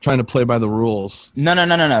trying to play by the rules.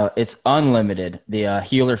 No. It's unlimited. The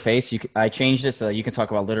healer face. I changed it so you can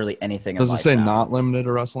talk about literally anything in Does it life say now. not limited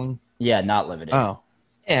to wrestling? Yeah, not limited. Oh,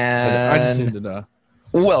 I just And needed to.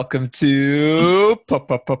 welcome to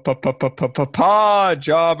Paw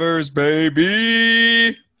Jobbers,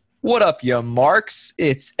 baby. What up, you marks?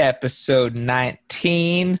 It's episode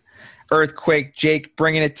 19. Earthquake Jake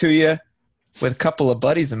bringing it to you with a couple of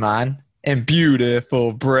buddies of mine and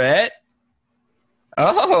beautiful Brett.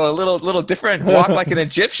 Oh, a little different. Walk like an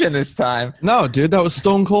Egyptian this time. No, dude, that was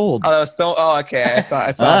Stone Cold. Oh, Stone. Oh, okay. I saw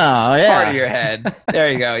Oh, yeah. part of your head.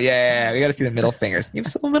 There you go. Yeah. We got to see the middle fingers. You have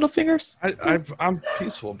some middle fingers? I'm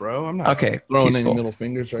peaceful, bro. I'm not Okay. throwing Peaceful. any middle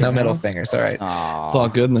fingers right No now. middle fingers. All right. It's all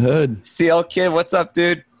good in the hood. CL Kid, what's up,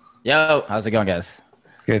 dude? Yo, how's it going, guys?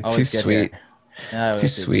 Good. Always Too good sweet. here. Yeah, Too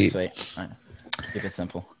sweet. All right. Keep it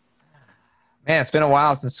simple. Man, it's been a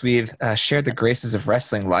while since we've shared the graces of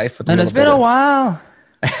wrestling life. With And it's been a while.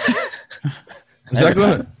 Is that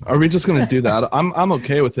gonna? Are we just gonna do that? I'm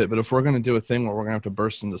okay with it, but if we're gonna do a thing where we're gonna have to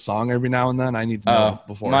burst into song every now and then, I need to know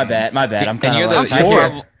before. My bad. I'm And kind you're,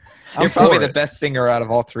 of. you're probably the best singer out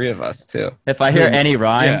of all three of us, too. If I hear any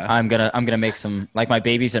rhyme, Yeah. I'm gonna make some, like my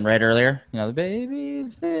babies in red earlier. You know, the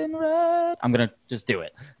babies in red. I'm gonna just do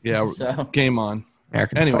it. Yeah, So game on.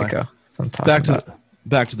 American Anyway, Psycho. That's what I'm talking about.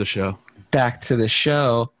 Back to the show. Back to the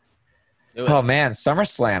show. do it. Oh, man.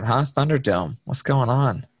 SummerSlam, huh? Thunderdome. What's going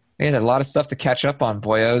on? We had a lot of stuff to catch up on,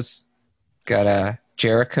 boyos. Got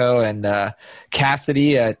Jericho and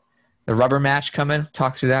Cassidy at the rubber match coming.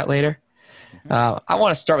 Talk through that later. I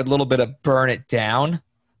want to start with a little bit of Burn It Down.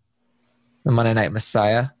 The Monday Night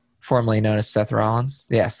Messiah, formerly known as Seth Rollins.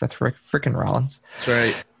 Yeah, Seth freaking Rollins.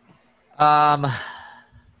 That's right.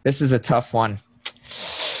 This is a tough one.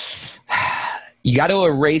 You got to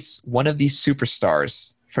erase one of these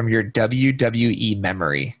superstars from your WWE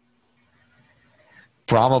memory.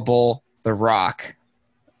 Brahma Bull, The Rock,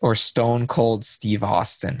 or Stone Cold Steve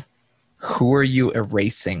Austin. Who are you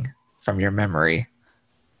erasing from your memory?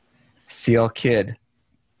 CL Kid,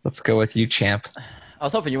 let's go with you, champ. I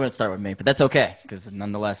was hoping you wouldn't start with me, but that's okay because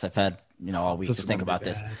nonetheless, I've had all week This to is think gonna be about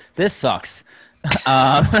this. bad. This sucks.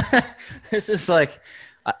 This is like,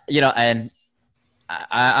 and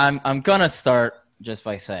I'm gonna start just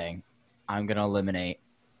by saying I'm gonna eliminate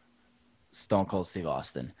Stone Cold Steve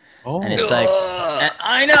Austin. Oh, And it's like, and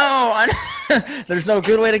I know, there's no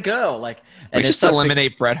good way to go. Like, and We it just sucks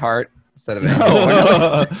eliminate Bret Hart instead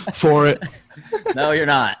of for it. no, you're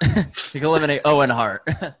not. You can eliminate Owen Hart.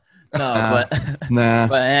 No, Nah.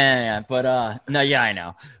 No, yeah, I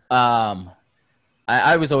know.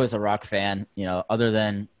 I was always a Rock fan. Other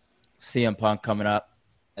than CM Punk coming up,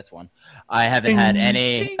 that's one. I haven't had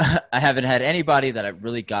any. I haven't had anybody that I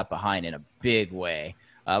really got behind in a big way.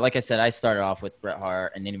 Like I said, I started off with Bret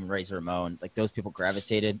Hart and then even Razor Ramon. Like those people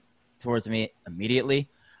gravitated towards me immediately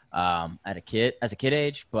as a kid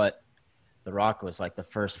age. But The Rock was like the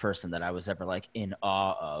first person that I was ever like in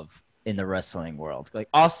awe of in the wrestling world. Like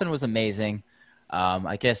Austin was amazing.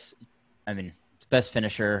 Best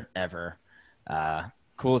finisher ever,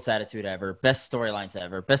 coolest attitude ever, best storylines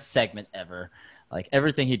ever, best segment ever. Like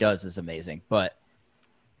everything he does is amazing. But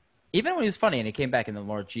even when he was funny and he came back in the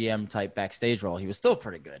more GM type backstage role, he was still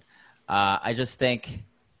pretty good. I just think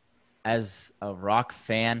as a Rock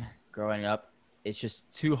fan growing up, it's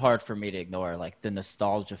just too hard for me to ignore like the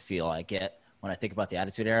nostalgia feel I get when I think about the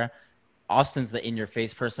Attitude Era. Austin's the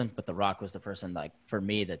in-your-face person, but The Rock was the person, like, for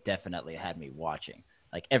me, that definitely had me watching.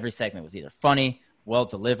 Like, every segment was either funny,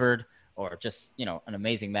 well-delivered, or just, an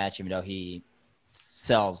amazing match, even though he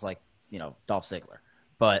sells like, Dolph Ziggler.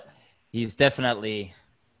 But he's definitely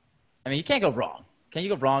 – you can't go wrong. Can you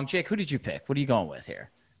go wrong, Jake? Who did you pick? What are you going with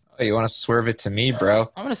here? Oh, you want to swerve it to me, bro?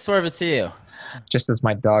 I'm going to swerve it to you. Just as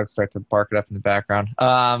my dogs start to bark it up in the background.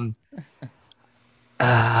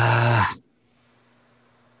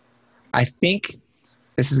 I think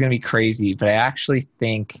this is going to be crazy, but I actually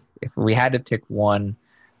think if we had to pick one,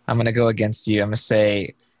 I'm going to go against you. I'm going to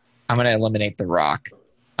say I'm going to eliminate The Rock.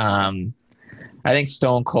 I think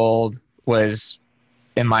Stone Cold was,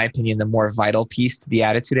 in my opinion, the more vital piece to the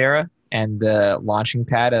Attitude Era and the launching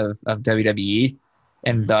pad of WWE,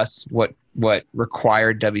 and thus what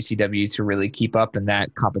required WCW to really keep up, and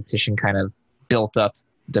that competition kind of built up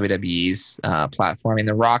WWE's platform.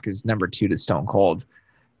 The Rock is number 2 to Stone Cold.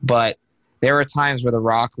 But there were times where The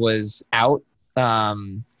Rock was out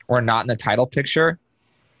or not in the title picture,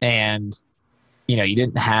 and you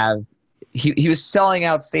didn't have he was selling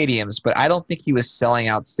out stadiums, but I don't think he was selling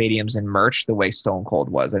out stadiums in merch the way Stone Cold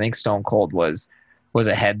was. I think Stone Cold was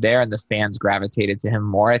ahead there, and the fans gravitated to him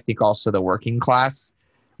more. I think also the working class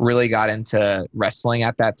really got into wrestling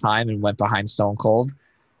at that time and went behind Stone Cold.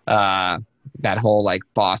 that whole like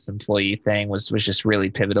boss employee thing was just really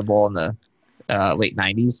pivotal in the late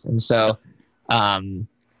 90s. And so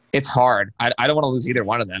it's hard. I don't want to lose either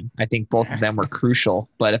one of them. I think both of them were crucial.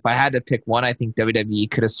 But if I had to pick one, I think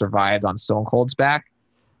WWE could have survived on Stone Cold's back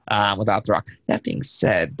without The Rock. That being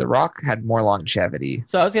said, The Rock had more longevity.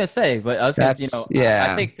 So I was gonna say, but I was gonna,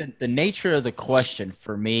 I think the nature of the question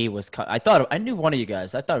for me was, I knew one of you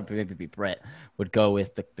guys. I thought maybe Brett would go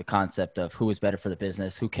with the concept of who was better for the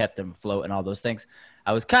business, who kept them afloat, and all those things.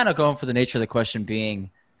 I was kind of going for the nature of the question being,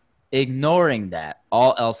 ignoring that,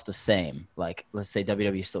 all else the same. Like, let's say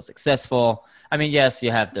WWE is still successful. I mean, yes,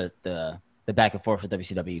 you have the back and forth with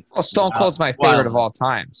WCW. Well, Stone Cold's my favorite of all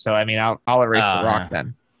time. So I mean, I'll erase The Rock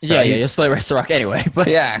then. So yeah, you'll still erase The Rock anyway. But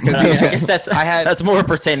yeah, because I guess that's more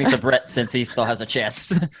pertaining to Brett since he still has a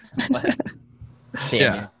chance. But,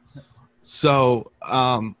 yeah. So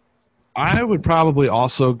I would probably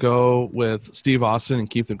also go with Steve Austin and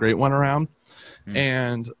keep the great one around.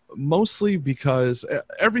 And mostly because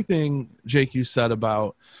everything, Jake, you said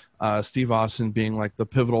about Steve Austin being like the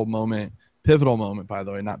pivotal moment, by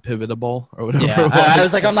the way, not pivotable or whatever. Yeah, I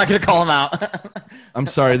was like, I'm not going to call him out. I'm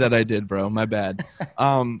sorry that I did, bro. My bad.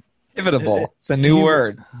 Pivotable. It's a new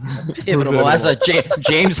word. Pivotable. That's a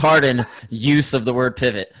James Harden use of the word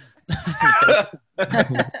pivot.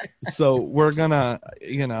 So we're going to,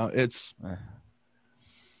 it's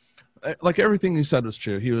like everything you said was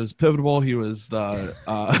true. He was pivotal. He was the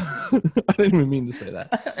I didn't even mean to say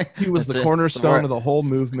that. He was the cornerstone of the whole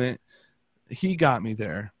movement. He got me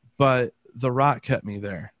there, but The Rock kept me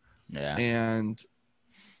there. Yeah. And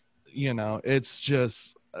it's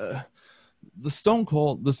just the Stone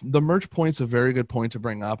Cold, the merch point's a very good point to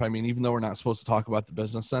bring up. I mean, even though we're not supposed to talk about the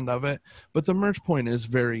business end of it, but the merch point is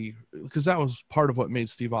because that was part of what made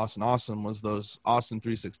Steve Austin awesome, was those Austin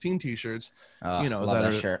 316 t-shirts. Love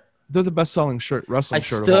that shirt. They're the best-selling wrestling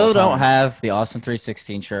shirt. I still don't have the Austin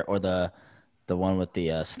 316 shirt or the one with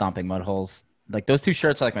the stomping mud holes. Like, those two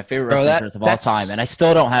shirts are like my favorite wrestling shirts of all time, and I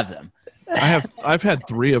still don't have them. I've had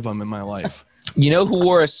 3 of them in my life. You know who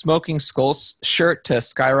wore a Smoking Skull shirt to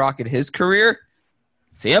skyrocket his career?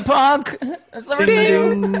 CM Punk. That's number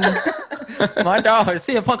 2. My dog.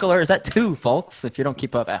 CM Punk alert is at 2, folks. If you don't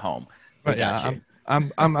keep up at home. But yeah,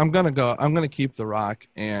 I'm gonna keep The Rock,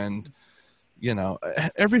 and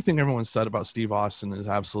everything everyone said about Steve Austin is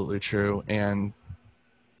absolutely true, and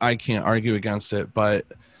I can't argue against it, but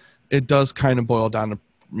it does kind of boil down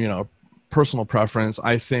to, personal preference.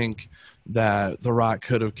 I think that The Rock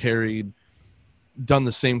could have done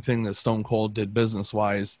the same thing that Stone Cold did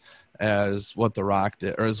business-wise as what The Rock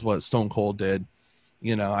did, or as what Stone Cold did.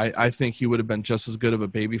 I think he would have been just as good of a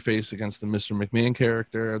babyface against the Mr. McMahon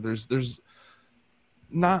character. There's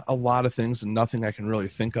not a lot of things, and nothing I can really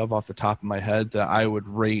think of off the top of my head that I would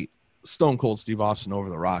rate Stone Cold Steve Austin over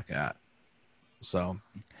The Rock at. So,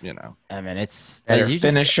 I mean, it's better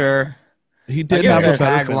finisher. He did have a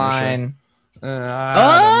tagline. I don't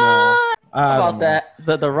know. How about that?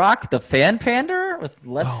 The Rock, the fan pander with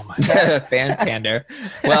fan pander.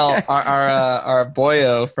 Well, our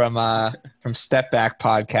boyo from Step Back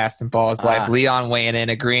Podcast and Balls Life, Leon weighing in,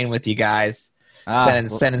 agreeing with you guys,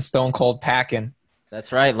 sending Stone Cold packing.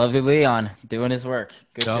 That's right, lovely Leon doing his work.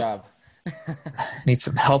 Good job. Need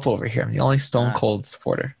some help over here. I'm the only Stone Cold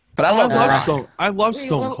supporter, but I love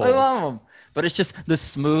Stone Cold. I love him. But it's just the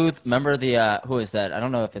smooth. Remember who is that? I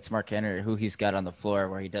don't know if it's Mark Henry or who he's got on the floor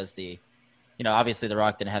where he does the. Obviously The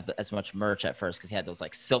Rock didn't have as much merch at first because he had those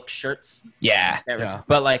like silk shirts. Yeah.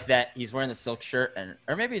 But like that, he's wearing the silk shirt,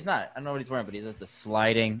 or maybe he's not. I don't know what he's wearing, but he does the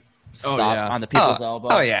sliding stop on the people's elbow.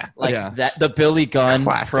 Oh yeah. Like that, the Billy Gunn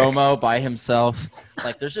promo by himself.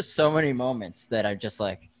 Like, there's just so many moments that I'm just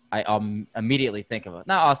like, I immediately think of it.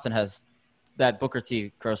 Now Austin has that Booker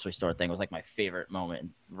T grocery store thing was like my favorite moment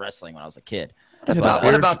in wrestling when I was a kid.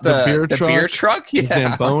 What about the beer truck? Yeah.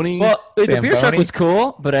 Zamboni. Well, the beer truck was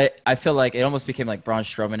cool, but I feel like it almost became like Braun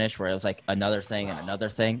Strowman-ish, where it was like another thing and another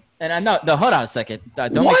thing. And I know, no, hold on a second.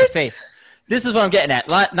 Don't make a face. This is what I'm getting at.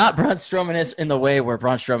 Not Braun Strowman-ish in the way where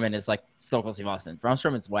Braun Strowman is like Stone Cold Steve Austin. Braun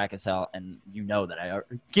Strowman's whack as hell, and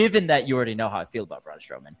given that you already know how I feel about Braun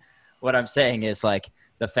Strowman, what I'm saying is like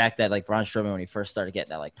the fact that like Braun Strowman, when he first started getting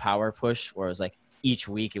that like power push, where it was like each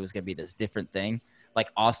week it was going to be this different thing. Like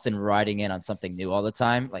Austin riding in on something new all the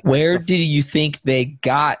time. Like, where do you think they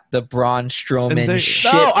got the Braun Strowman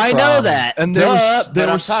shit No, I know that. And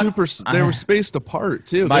they were spaced apart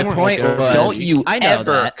too. My point was, don't you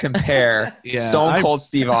ever compare Stone Cold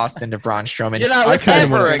Steve Austin to Braun Strowman. You're not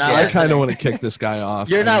listening. I kind of want to kick this guy off.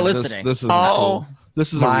 You're not listening. This is cool.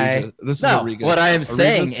 This is a Regis. What I am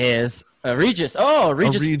saying is Regis. Oh,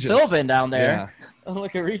 Regis Philbin down there. Oh,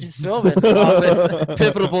 look at Regis Philbin. Oh,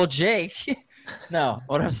 Pivotal Jake. No,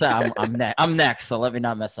 what I'm saying, I'm next, so let me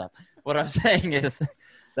not mess up. What I'm saying is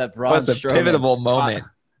that Braun Was a Strowman, pivotal moment.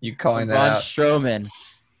 You calling that Braun out? Strowman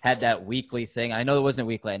had that weekly thing. I know it wasn't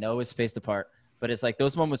weekly. I know it was spaced apart, but it's like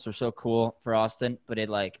those moments were so cool for Austin. But it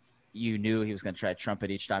like you knew he was going to try to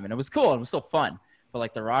trumpet each time, and it was cool. It was still fun. But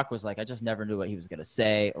like The Rock was like, I just never knew what he was going to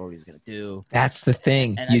say or what he was going to do. That's the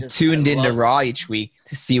thing. And You I tuned into loved Raw each week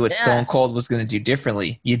to see what Yeah. Stone Cold was going to do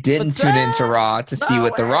differently. You didn't tune into Raw to see No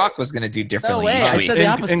what The way. Rock was going to do differently way. each I week. said the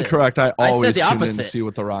opposite. Incorrect. I said always the tuned in to opposite. see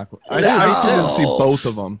what The Rock. No. I tuned in to see both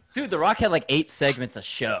of them. Dude, The Rock had like 8 segments a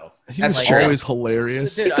show. He That's was true. always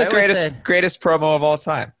hilarious. Dude, It's the I always greatest said- greatest promo of all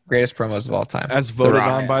time. Greatest promos of all time. As voted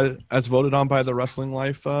Rock. on by the Wrestling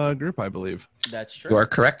Life group, I believe. That's true. You are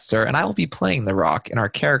correct, sir. And I will be playing The Rock in our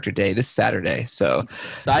Character Day this Saturday. So,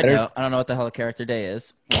 Side better- note, I don't know what the hell a character day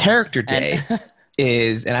is. Character Day And-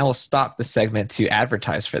 is, and I will stop the segment to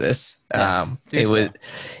advertise for this. Yes, do so.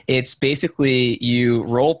 It's basically you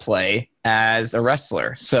role play as a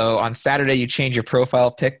wrestler. So on Saturday, you change your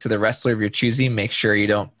profile pic to the wrestler of your choosing. Make sure you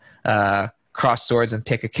don't cross swords and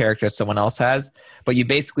pick a character that someone else has. But you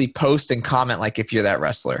basically post and comment like if you're that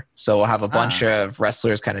wrestler. So we'll have a bunch of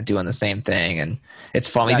wrestlers kind of doing the same thing, and it's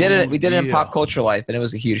fun. We did it in Pop Culture Life, and it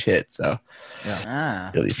was a huge hit. So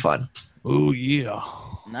it'll be fun. Oh yeah.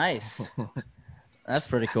 Nice. That's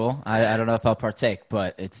pretty cool. I don't know if I'll partake,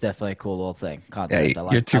 but it's definitely a cool little thing. Yeah, Concept. I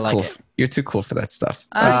like, you're too I like cool. it. You're too cool for that stuff.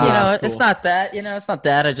 that's It's cool. not that. It's not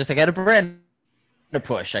that. I got a brand to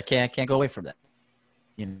push. I can't go away from that.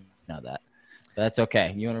 You know that. But that's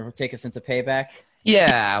okay. You want to take us into Payback?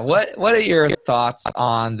 Yeah. What are your thoughts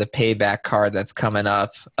on the Payback card that's coming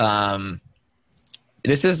up?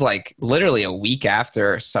 This is like literally a week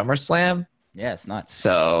after SummerSlam. Yeah, it's nuts.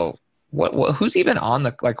 So what who's even on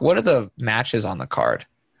the, like, what are the matches on the card?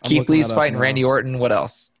 I'm Keith looking Lee's that up fighting now. Randy Orton. What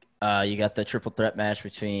else? You got the triple threat match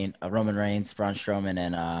between Roman Reigns, Braun Strowman,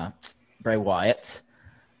 and Bray Wyatt.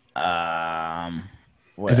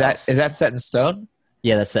 What Is else? that set in stone?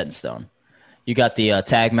 Yeah, that's set in stone. You got the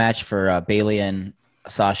tag match for Bailey and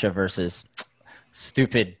Sasha versus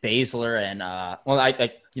stupid Baszler and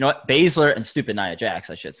you know what, Baszler and stupid Nia Jax,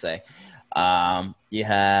 I should say. You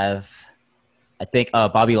have, I think,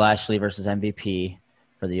 Bobby Lashley versus MVP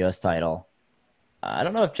for the U.S. title. I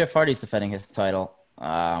don't know if Jeff Hardy's defending his title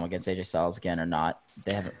against AJ Styles again or not.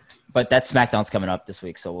 They haven't, but that SmackDown's coming up this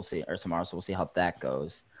week, so we'll see, or tomorrow, so we'll see how that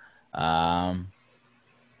goes. I'm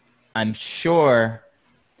sure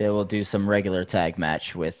they will do some regular tag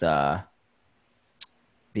match with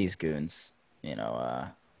these goons,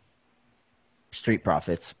 Street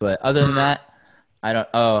Profits. But other than that, I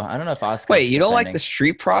don't know if Asuka. Wait, you don't like the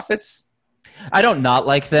Street Profits? I don't not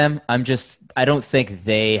like them. I don't think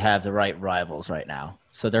they have the right rivals right now.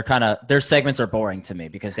 So their segments are boring to me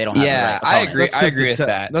because they don't have Yeah, the right I opponent. agree. That's 'cause with the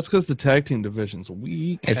that. That's because the tag team division's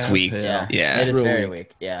weak. It's as weak. hell. Yeah. It is real very weak.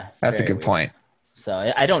 weak. Yeah. That's a very good weak. point. So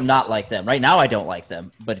I don't not like them. Right now I don't like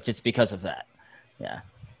them, but just because of that. Yeah.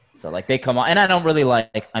 So like they come on, and I don't really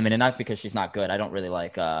like, and not because she's not good. I don't really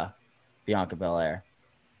like Bianca Belair.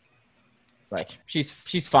 Like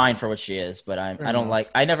she's fine for what she is, but I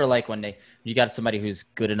never like when you got somebody who's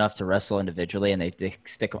good enough to wrestle individually and they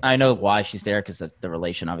stick. I know why she's there because the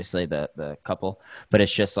relation, obviously the couple, but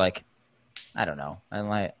it's just like, I don't know. I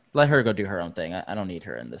like let her go do her own thing. I don't need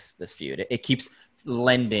her in this feud. It keeps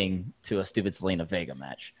lending to a stupid Zelina Vega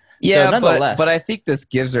match. Yeah, So, nonetheless- but I think this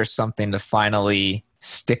gives her something to finally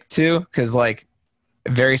stick to, because like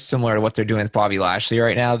very similar to what they're doing with Bobby Lashley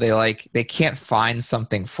right now. They can't find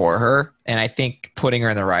something for her, and I think putting her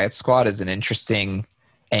in the Riot Squad is an interesting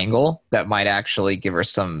angle that might actually give her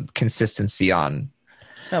some consistency on.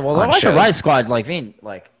 Yeah, well, on I watch the shows. Riot Squad being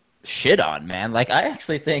shit on, man. Like I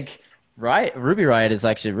actually think Ruby Riot is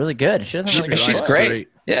actually really good. She doesn't really She's get great.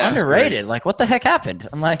 Yeah, underrated. Like what the heck happened?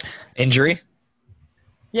 I'm like, injury.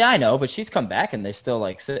 yeah, I know, but she's come back and they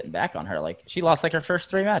still sitting back on her. Like she lost her first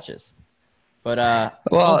 3 matches. But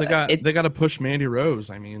Well, they got to push Mandy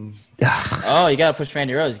Rose. I mean, you gotta push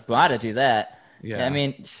Mandy Rose. Gotta do that. yeah. I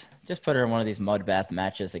mean, just put her in one of these mud bath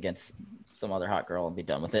matches against some other hot girl and be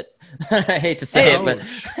done with it. I hate to say it, but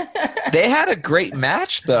they had a great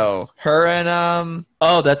match though. Her and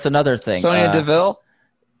oh, that's another thing. Sonya Deville.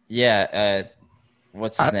 Yeah.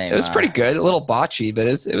 What's his name? It was pretty good. A little botchy, but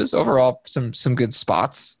it was overall some good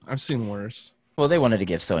spots. I've seen worse. Well, they wanted to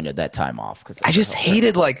give Sonya that time off because I just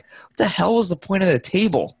hated, like, what the hell was the point of the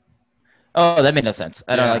table? Oh, that made no sense.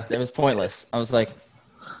 I don't Yeah. like. It was pointless. I was like,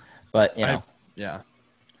 but Yeah.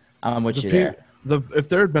 I'm with The you pe- there. If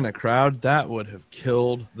there had been a crowd, that would have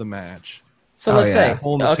killed the match. So let's say,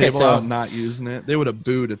 Pulling the okay, table so out, not using it. They would have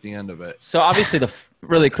booed at the end of it. so obviously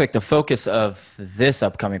really quick, the focus of this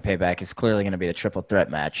upcoming Payback is clearly going to be the triple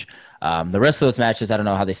threat match. The rest of those matches, I don't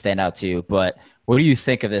know how they stand out to you, but what do you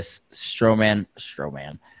think of this Strowman,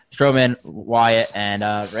 Wyatt, and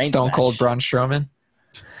Reigns Stone Cold match? Braun Strowman.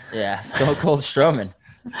 Yeah, Stone Cold Strowman.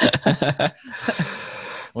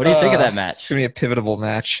 What do you think of that It's match? gonna be a pivotal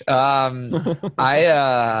match.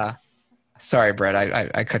 Sorry, Brett,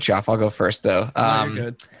 I cut you off. I'll go first though. No, you're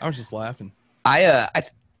good. I was just laughing.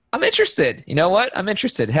 I'm interested. You know what? I'm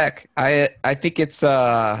interested. Heck, I think it's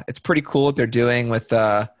pretty cool what they're doing with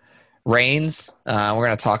Reigns. We're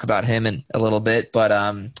gonna talk about him in a little bit, but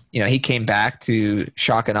he came back to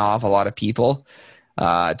shock and awe of a lot of people.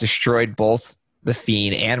 Destroyed both the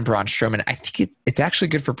Fiend and Braun Strowman. I think it's actually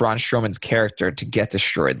good for Braun Strowman's character to get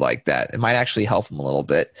destroyed like that. It might actually help him a little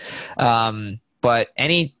bit. But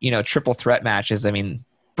any triple threat matches, I mean,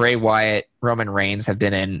 Bray Wyatt, Roman Reigns have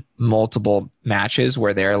been in multiple matches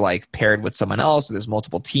where they're like paired with someone else. There's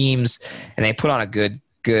multiple teams, and they put on a good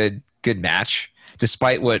match.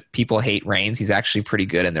 Despite what people hate Reigns, he's actually pretty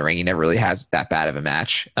good in the ring. He never really has that bad of a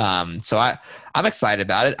match. So I'm excited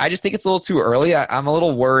about it. I just think it's a little too early. I'm a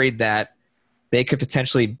little worried that they could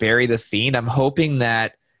potentially bury the Fiend. I'm hoping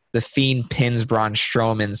that the Fiend pins Braun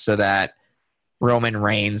Strowman so that Roman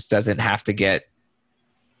Reigns doesn't have to get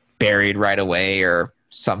buried right away or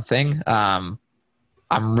something. I'm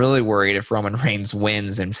really worried if Roman Reigns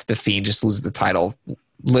wins and the Fiend just loses the title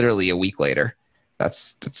literally a week later.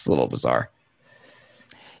 That's a little bizarre.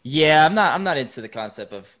 Yeah, I'm not into the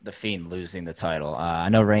concept of the Fiend losing the title. I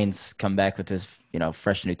know Reigns come back with his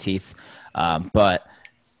fresh new teeth, but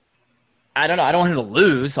I don't know. I don't want him to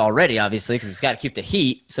lose already, obviously, because he's got to keep the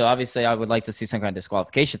heat. So obviously, I would like to see some kind of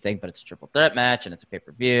disqualification thing, but it's a triple threat match and it's a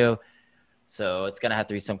pay-per-view, so it's gonna have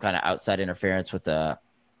to be some kind of outside interference with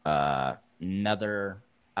another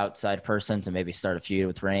outside person to maybe start a feud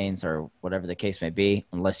with Reigns or whatever the case may be,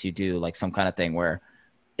 unless you do like some kind of thing where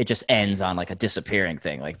it just ends on like a disappearing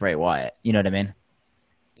thing, like Bray Wyatt. You know what I mean?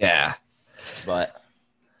 Yeah. But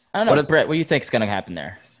I don't know, Brett. What do you think is going to happen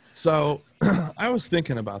there? So I was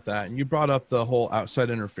thinking about that, and you brought up the whole outside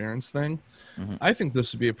interference thing. Mm-hmm. I think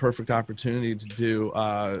this would be a perfect opportunity to do,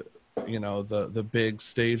 the big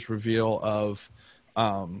stage reveal of,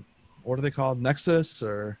 what are they called? Nexus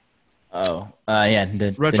or? Yeah,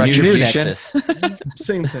 the new Nexus.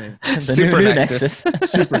 Same thing. Super new Nexus.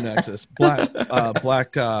 Super Nexus.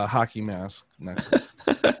 Black hockey mask Nexus.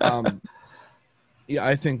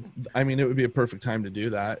 Yeah, I mean, it would be a perfect time to do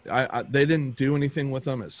that. They didn't do anything with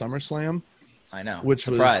them at SummerSlam. I know. Which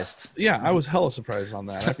surprised. I was hella surprised on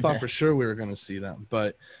that. I thought for sure we were going to see them,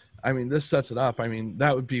 but I mean, this sets it up. I mean,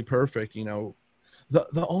 that would be perfect.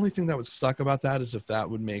 The only thing that would suck about that is if that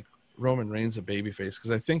would make Roman Reigns a babyface,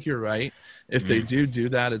 because I think you're right. If they do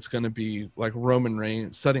that, it's going to be like Roman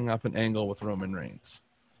Reigns setting up an angle with Roman Reigns.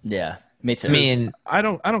 Yeah, me too. I mean, I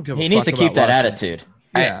don't give a fuck. He needs to keep that attitude.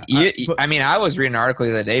 Yeah, I was reading an article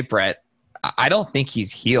the other day, Brett. I don't think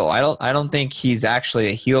he's heel. I don't think he's actually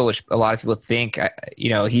a heel, which a lot of people think. They're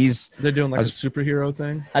doing like a superhero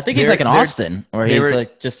thing. I think he's like an Austin, where he's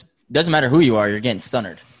like just doesn't matter who you are, you're getting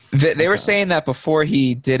stunnered. They were saying that before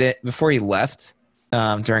he left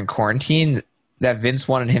during quarantine, that Vince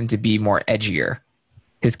wanted him to be more edgier,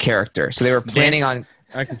 his character. So they were planning on.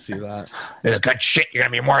 I can see that. There's good shit. You're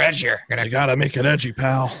gonna be more edgier. You gotta make it edgy,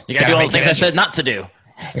 pal. You gotta do all the things I said not to do.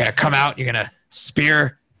 You're gonna come out. You're gonna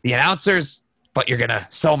spear the announcers, but you're gonna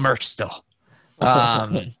sell merch still.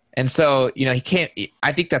 And so he can't.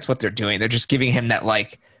 I think that's what they're doing. They're just giving him that,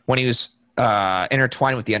 like when he was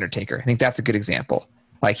intertwined with the Undertaker. I think that's a good example.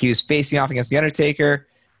 Like he was facing off against the Undertaker.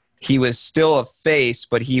 He was still a face,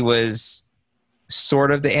 but he was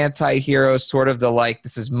sort of the anti-hero, sort of the like,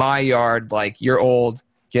 this is my yard, like you're old,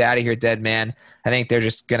 get out of here, dead man. I think they're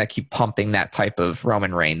just gonna keep pumping that type of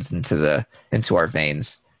Roman Reigns into our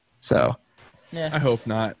veins. So yeah, I hope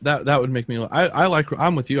not. That would make me.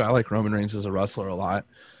 I'm with you. I like Roman Reigns as a wrestler a lot.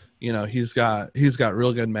 He's got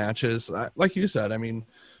real good matches. Like you said, I mean,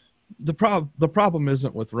 the problem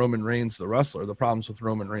isn't with Roman Reigns the wrestler. The problem's with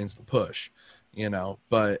Roman Reigns the push.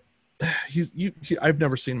 But I've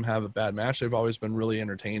never seen him have a bad match. They've always been really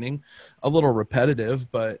entertaining, a little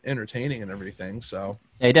repetitive, but entertaining and everything. So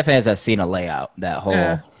yeah, he definitely has that Cena layout, that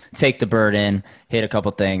whole take the burden, hit a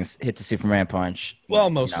couple things, hit the Superman punch. Well,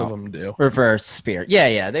 most of them do. Reverse spear.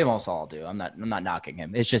 Yeah, they almost all do. I'm not knocking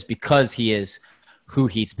him. It's just because he is who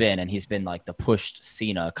he's been, and he's been like the pushed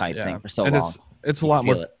Cena kind of thing for so long. It's a lot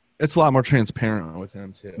more. It's a lot more transparent with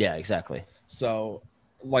him too. Yeah, exactly. So,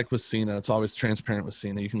 like with Cena, it's always transparent with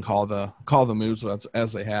Cena. You can call the moves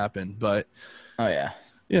as they happen, but oh yeah,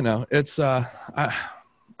 you know, it's I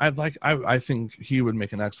think he would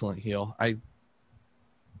make an excellent heel. I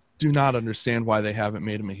do not understand why they haven't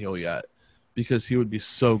made him a heel yet, because he would be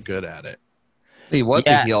so good at it. He was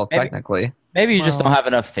a heel maybe, technically. maybe you just don't have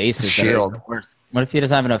enough faces. Shield. What if he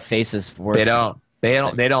doesn't have enough faces? They don't.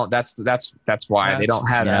 That's why they don't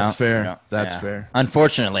have. That's fair. You know, that's fair.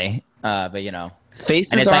 Unfortunately, but you know,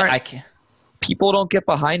 faces aren't. People don't get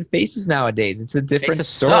behind faces nowadays. It's a different faces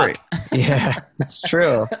story. Suck. Yeah, it's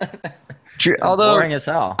true. Although boring as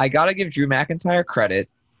hell. I gotta give Drew McIntyre credit.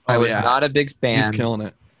 I was not a big fan. He's killing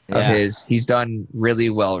it. Of his. He's done really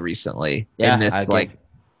well recently in this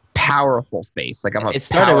powerful face. Like it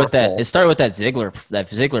started with that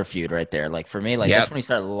Ziggler feud right there. Like for me, that's when he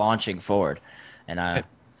started launching forward. And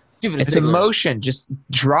it's emotion. Just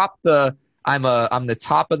drop the I'm the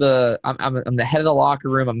top of the I'm the head of the locker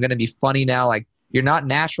room. I'm gonna be funny now. Like you're not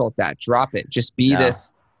natural at that. Drop it. Just be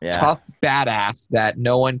this tough badass that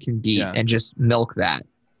no one can beat and just milk that.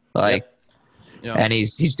 Like and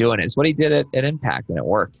he's doing it. It's what he did at Impact and it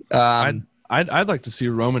worked. I'd like to see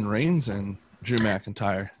Roman Reigns and Drew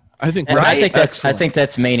McIntyre. I think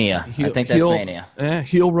that's Mania. I think that's Mania.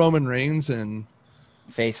 Heel Roman Reigns and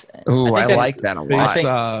face. Ooh, I like that a lot.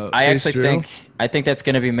 I think that's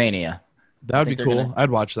going to be Mania. That would be cool. I'd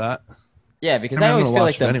watch that. Yeah, because I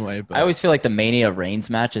always feel like the Mania Reigns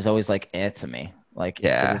match is always like to me. Like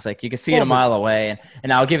it's like you can see it a mile away,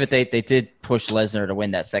 and I'll give it. They did push Lesnar to win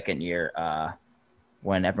that second year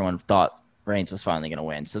when everyone thought Reigns was finally going to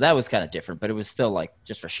win. So that was kind of different, but it was still like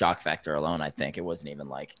just for shock factor alone. I think it wasn't even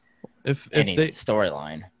like any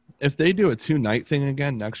storyline. If they do a 2-night thing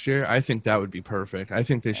again next year, I think that would be perfect. I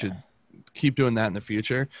think they should keep doing that in the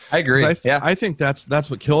future. I agree. I think that's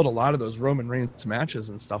what killed a lot of those Roman Reigns matches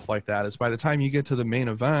and stuff like that. Is by the time you get to the main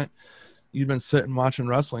event, you've been sitting watching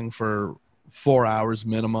wrestling for 4 hours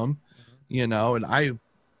minimum, you know. And I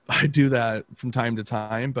do that from time to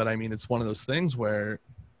time, but I mean, it's one of those things where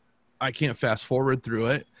I can't fast forward through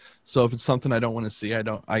it. So if it's something I don't want to see,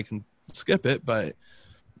 I can skip it. But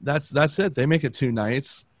that's it. They make it 2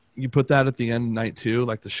 nights. You put that at the end of night 2,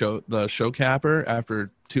 like the show capper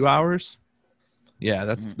after 2 hours.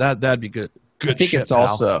 Yeah, that'd be good. I think it's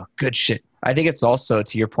also good shit. I think it's also,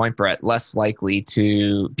 to your point, Brett, less likely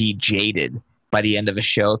to be jaded by the end of a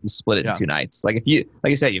show if you split it in 2 nights. Like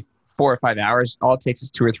like I said, you have 4 or 5 hours. All it takes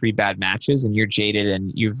is 2 or 3 bad matches, and you're jaded,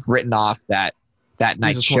 and you've written off that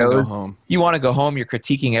night shows. You want to go home. You're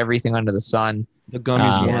critiquing everything under the sun. The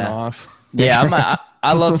gummies worn off. Yeah,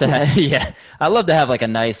 I love to have I love to have like a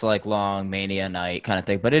nice like long Mania night kind of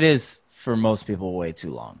thing, but it is for most people way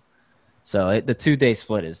too long. So the 2-day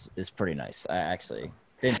split is pretty nice. I actually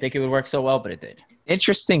didn't think it would work so well, but it did.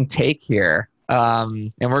 Interesting take here.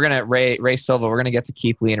 And we're gonna Ray Silva. We're gonna get to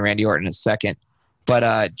Keith Lee and Randy Orton in a second.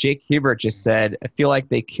 But Jake Hubert just said, I feel like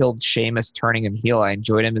they killed Sheamus turning him heel. I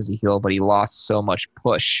enjoyed him as a heel, but he lost so much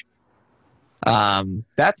push.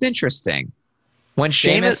 That's interesting. When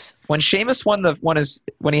Sheamus when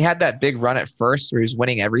he had that big run at first where he was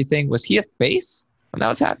winning everything, was he a face when that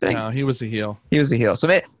was happening? No, he was a heel. He was a heel. So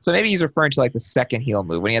maybe he's referring to like the second heel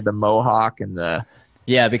move when he had the mohawk and the.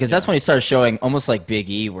 Yeah, because that's when he started showing almost like Big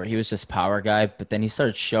E, where he was just power guy, but then he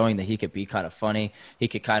started showing that he could be kind of funny. He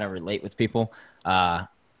could kind of relate with people.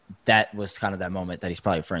 That was kind of that moment that he's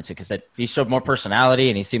probably referring to, because he showed more personality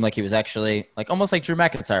and he seemed like he was actually like almost like Drew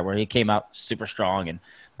McIntyre, where he came out super strong and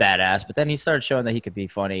badass, but then he started showing that he could be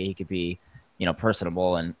funny, he could be,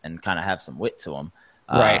 personable and kind of have some wit to him.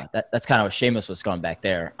 Right. That's kind of what Sheamus was going back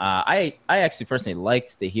there. I actually personally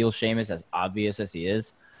liked the heel Sheamus, as obvious as he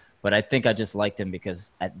is, but I think I just liked him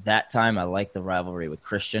because at that time I liked the rivalry with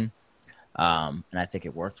Christian, and I think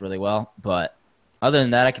it worked really well. But other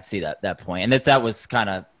than that, I could see that point, and that was kind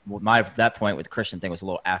of that point with Christian thing was a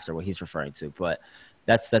little after what he's referring to, but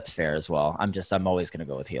that's fair as well. I'm always going to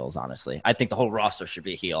go with heels, honestly. I think the whole roster should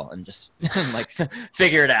be a heel and just like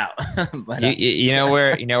figure it out. But, you know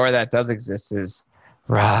where that does exist is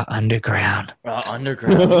Raw Underground. Raw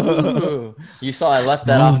Underground. Ooh. You saw I left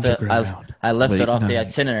that off the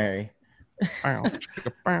itinerary.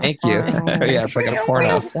 Thank you. Yeah, it's like a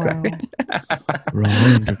porno. Raw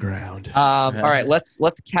Underground. All right, let's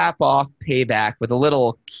cap off Payback with a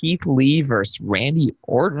little Keith Lee versus Randy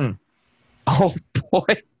Orton. Oh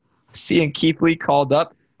boy, seeing Keith Lee called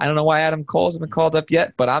up. I don't know why Adam Cole hasn't been called up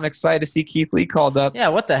yet, but I'm excited to see Keith Lee called up. Yeah,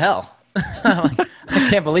 what the hell? I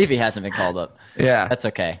can't believe he hasn't been called up. Yeah, that's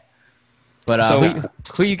okay. But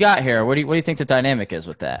who you got here? What do you think the dynamic is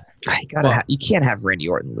with that? You can't have Randy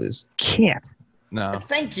Orton lose. Can't. No.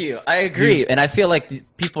 Thank you. I agree, and I feel like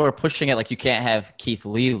people are pushing it like you can't have Keith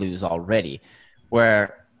Lee lose already.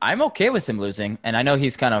 Where I'm okay with him losing, and I know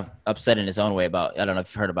he's kind of upset in his own way about. I don't know if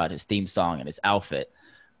you've heard about his theme song and his outfit,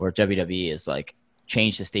 where WWE is like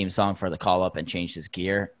changed his theme song for the call up and changed his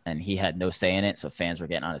gear, and he had no say in it, so fans were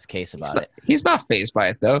getting on his case about it. He's not fazed by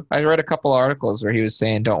it though. I read a couple articles where he was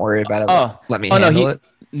saying, "Don't worry about it. Let me handle it."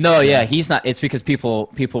 No, yeah, he's not. It's because people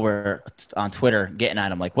were on Twitter getting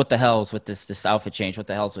at him like, "What the hell's with this outfit change? What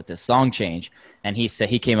the hell's with this song change?" And he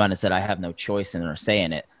came out and said, "I have no choice in or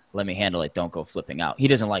saying it. Let me handle it. Don't go flipping out." He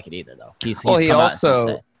doesn't like it either, though.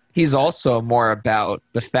 He's also more about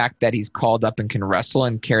the fact that he's called up and can wrestle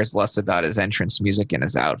and cares less about his entrance music and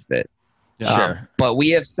his outfit. Yeah. Sure. But we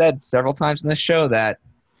have said several times in this show that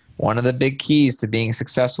one of the big keys to being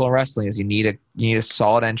successful in wrestling is you need a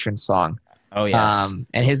solid entrance song. Oh yes.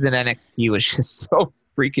 And his in NXT was just so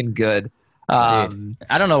freaking good. I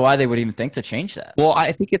don't know why they would even think to change that. Well,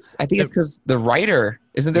 I think it's because the writer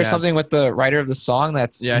isn't there something with the writer of the song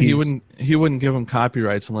that's he wouldn't give him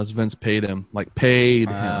copyrights unless Vince paid him paid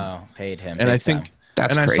him. And I think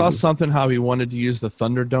that's crazy. I saw something how he wanted to use the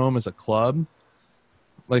Thunderdome as a club,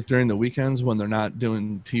 like during the weekends when they're not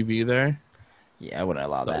doing TV there. Yeah, I wouldn't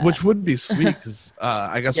allow that. Which would be sweet because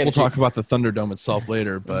I guess we'll talk about the Thunderdome itself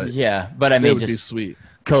later. But but I mean, it would be sweet.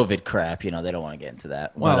 COVID crap, they don't want to get into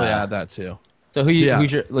that. Well, that too. So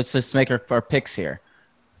who's your? Let's just make our picks here.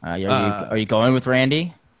 Are you going with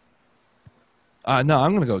Randy? No, I'm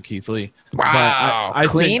going to go with Keith Lee. Wow,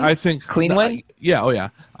 I think clean win. Yeah, oh yeah.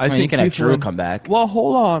 I think you can have Drew come back. Well,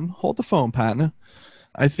 hold the phone, Patna.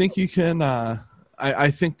 I think you can.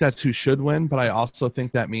 I think that's who should win, but I also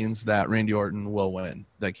think that means that Randy Orton will win,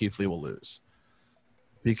 that Keith Lee will lose,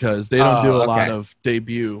 because they don't do a lot of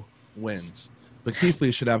debut wins. But Keith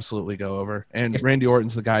Lee should absolutely go over, and Randy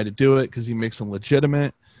Orton's the guy to do it because he makes him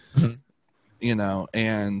legitimate, and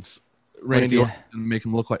Randy Orton make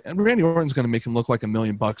him look like, and Randy Orton's going to make him look like $1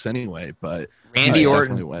 million anyway. But Randy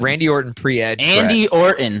Orton pre-Edge. Andy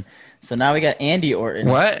Orton. So now we got Andy Orton.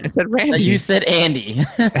 What? I said Randy. You said Andy.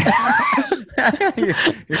 You're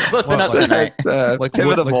flipping up tonight.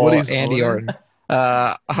 Pivotal Andy Orton.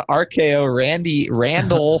 RKO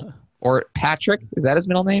Randall or Patrick. Is that his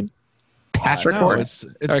middle name? Patrick Orton.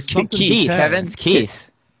 It's Keith. Evans.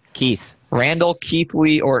 Keith. Randall Keith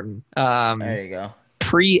Lee Orton. There you go.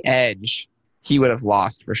 Pre-Edge, he would have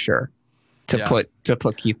lost for sure to put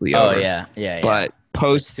Keith Lee over. Oh yeah. But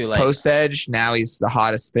post Edge, now he's the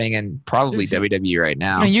hottest thing in probably WWE right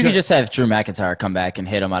now. You could just have Drew McIntyre come back and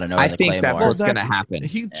hit him out of nowhere. I think that's what's going to happen.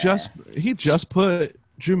 He just put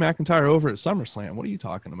Drew McIntyre over at SummerSlam. What are you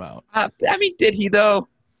talking about? I mean, did he though?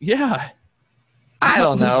 Yeah. I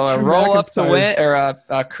don't know. A roll up to win, or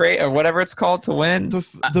a crate, or whatever it's called to win. The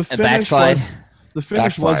finish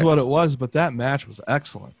was what it was, but that match was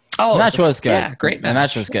excellent. Oh, the match was good. Yeah, great match. The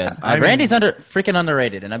match was good. Randy's freaking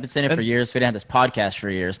underrated, and I've been saying it for years. We had this podcast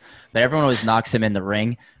for years, but everyone always knocks him in the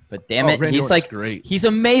ring. But damn it, he's like great. He's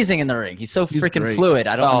amazing in the ring. He's so freaking fluid.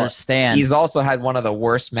 I don't understand. He's also had one of the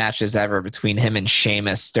worst matches ever between him and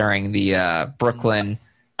Sheamus during the Brooklyn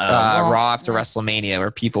Raw after WrestleMania,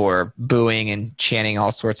 where people were booing and chanting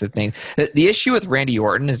all sorts of things. The issue with Randy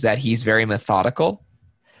Orton is that he's very methodical.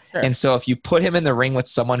 Sure. And so if you put him in the ring with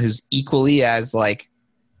someone who's equally as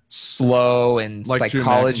slow and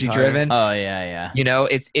psychology driven,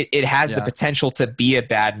 it has the potential to be a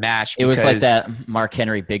bad match. It was like that Mark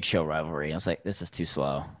Henry Big Show rivalry. I was like, this is too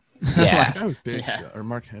slow. Yeah. That was Big Show, or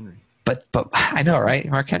Mark Henry. But I know, right?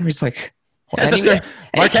 Mark Henry's like,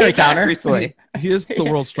 Mark Henry counter recently. He is the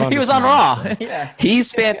world's strongest. He was on Raw. Yeah.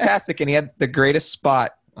 He's fantastic, and he had the greatest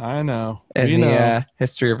spot. I know. In the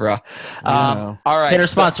history of Raw. All right. Hit our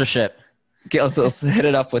sponsorship. Let's hit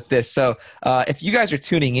it up with this. So if you guys are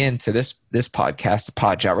tuning in to this podcast,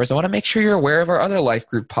 Pod Jobbers, I want to make sure you're aware of our other Life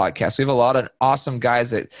Group podcasts. We have a lot of awesome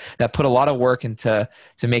guys that put a lot of work into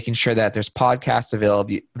making sure that there's podcasts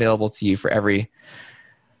available to you for every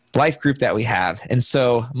life group that we have. And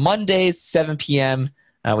so Mondays, 7 p.m.,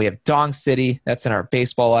 we have Dong City. That's in our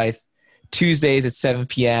baseball life. Tuesdays at 7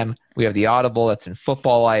 p.m., we have the Audible. That's in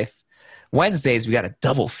football life. Wednesdays, we got a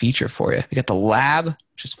double feature for you. We got the Lab,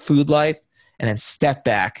 which is food life, and then Step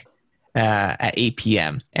Back at 8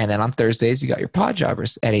 p.m. And then on Thursdays, you got your Pod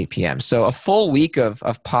Jobbers at 8 p.m. So a full week of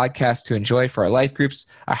podcasts to enjoy for our life groups.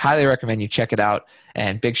 I highly recommend you check it out.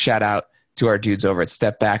 And big shout out to our dudes over at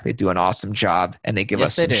Step Back. They do an awesome job, and they give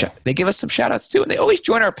us some shout outs too. And they always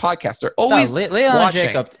join our podcast. They're always Leon watching.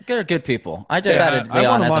 And Jacob, they're good people. I just added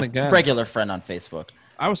Leon as a regular friend on Facebook.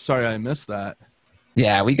 I was sorry I missed that.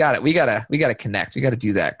 Yeah, we got it. We gotta connect. We gotta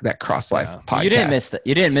do that cross life podcast. You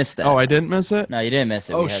didn't miss that. Oh, I didn't miss it? No, you didn't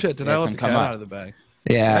miss it. Oh shit! Did I let the cat out of the bag?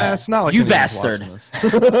 Yeah, it's not like you bastard.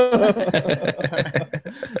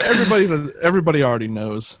 Everybody everybody already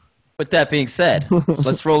knows. With that being said,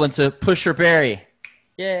 let's roll into Push or Bury.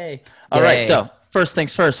 Yay. All right, so first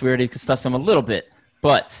things first, we already discussed him a little bit,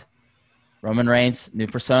 but Roman Reigns, new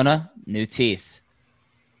persona, new teeth.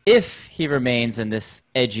 If he remains in this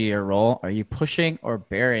edgier role, are you pushing or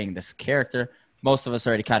burying this character? Most of us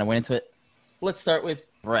already kind of went into it. Let's start with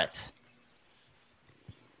Brett.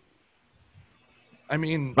 I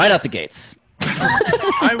mean, right out the gates.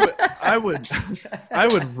 I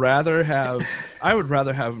would rather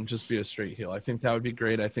have him just be a straight heel. I think that would be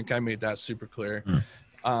great. I think I made that super clear.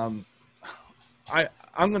 I'm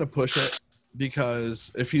gonna push it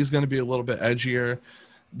because if he's gonna be a little bit edgier,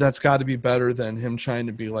 that's got to be better than him trying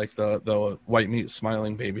to be like the white meat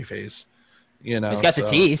smiling baby face. You know, he's got the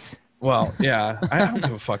teeth. Well, yeah, I don't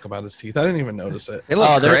give a fuck about his teeth. I didn't even notice it. They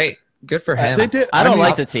look great. Good for him. They did. I don't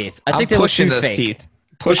like the teeth. I think I'm they pushing look too those fake. teeth.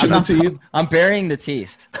 Pushing the teeth. I'm burying the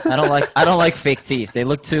teeth. I don't like fake teeth. They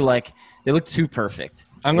look too perfect.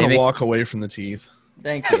 I'm gonna walk away from the teeth.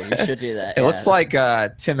 Thank you. You should do that. It looks like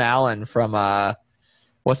Tim Allen from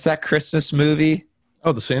what's that Christmas movie?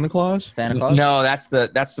 Oh, the Santa Claus? Santa Claus? No, that's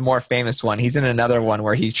the more famous one. He's in another one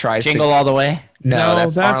where he tries Jingle to All the Way. No,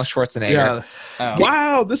 that's Arnold Schwarzenegger. Yeah. Oh.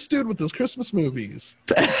 Wow, this dude with his Christmas movies.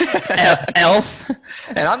 Elf.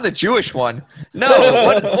 And I'm the Jewish one. No,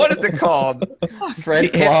 what is it called?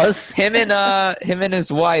 Fred Claus. Him and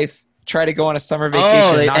his wife try to go on a summer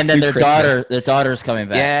vacation. And then their daughter's coming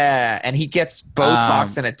back. Yeah, and he gets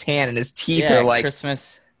Botox and a tan, and his teeth are like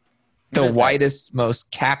Christmas. the whitest,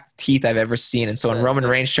 most capped teeth I've ever seen. And so when Roman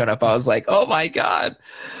Reigns showed up, I was like, "Oh my god,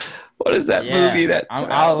 what is that movie?" That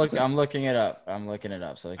I'm looking it up.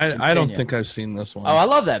 So I don't think I've seen this one. Oh, I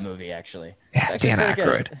love that movie actually. Yeah, Dan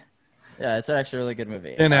Aykroyd. Yeah, it's actually a really good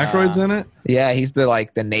movie. Dan Aykroyd's in it. Yeah, he's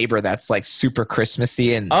the neighbor that's like super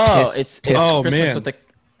Christmassy and it's oh Christmas man with the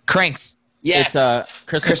Cranks. Yes, it's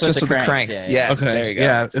Christmas with the Cranks. Yeah. Yes, okay. there you go.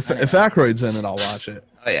 Yeah, if Aykroyd's in it, I'll watch it.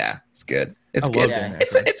 Oh yeah, it's good. It's I good. love Dan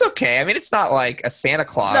Aykroyd. It's okay. I mean, it's not like a Santa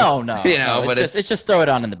Claus. No. You know, but it's just throw it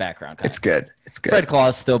on in the background. It's good. It's good. Fred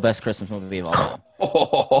Claus still best Christmas movie of all time.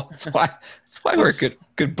 Oh, that's why we're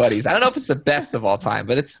good buddies. I don't know if it's the best of all time,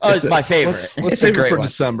 but it's my favorite. Let's save it for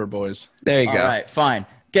December, boys. There you go. All right, fine.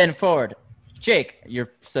 Getting forward. Jake, you're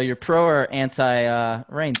pro or anti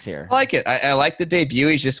Reigns here? I like it. I like the debut.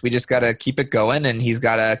 We just got to keep it going, and he's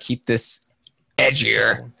got to keep this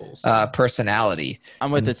edgier personality.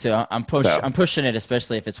 I'm with it too. I'm pushing it,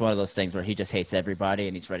 especially if it's one of those things where he just hates everybody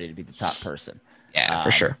and he's ready to be the top person. Yeah,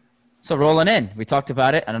 for sure. So rolling in, we talked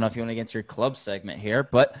about it. I don't know if you want to get into your club segment here,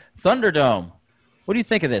 but Thunderdome. What do you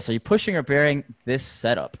think of this? Are you pushing or bearing this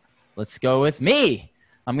setup? Let's go with me.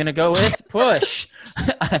 I'm going to go with push.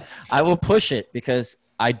 I will push it because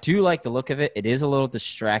I do like the look of it. It is a little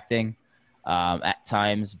distracting at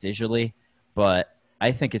times visually, but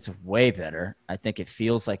I think it's way better. I think it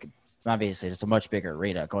feels like, obviously, it's a much bigger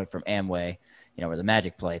arena going from Amway, where the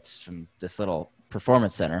Magic plays from this little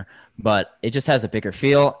performance center, but it just has a bigger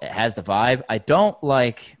feel. It has the vibe. I don't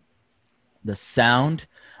like the sound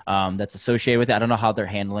that's associated with it. I don't know how they're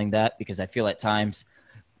handling that because I feel at times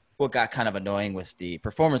what got kind of annoying with the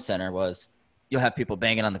performance center was you'll have people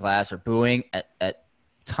banging on the glass or booing at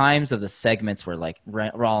times of the segments where like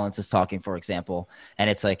Rollins is talking, for example, and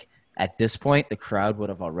it's like at this point the crowd would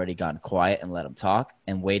have already gotten quiet and let him talk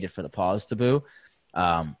and waited for the pause to boo.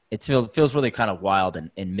 It feels really kind of wild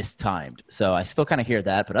and mistimed. So I still kind of hear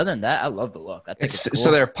that, but other than that, I love the look. I think it's cool.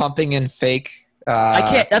 So they're pumping in fake. I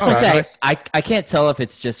can't. That's what I'm saying. I can't tell if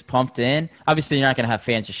it's just pumped in. Obviously, you're not going to have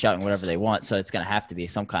fans just shouting whatever they want, so it's going to have to be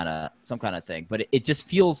some kind of thing. But it just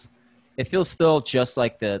feels. It feels still just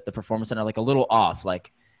like the performance center, like a little off.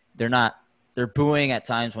 Like they're booing at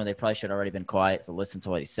times when they probably should have already been quiet to listen to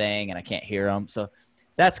what he's saying, and I can't hear him. So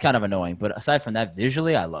that's kind of annoying. But aside from that,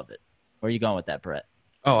 visually, I love it. Where are you going with that, Brett?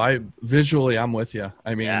 Oh, I'm with you.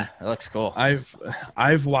 I mean, yeah, it looks cool.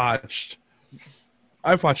 I've watched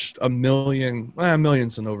a million.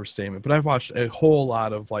 Million's an overstatement, but I've watched a whole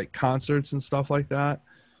lot of like concerts and stuff like that.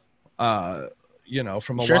 From a sure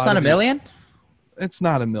lot it's not of a million. It's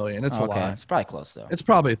not a million. It's a lot. It's probably close though. It's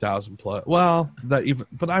probably 1,000 plus. Well,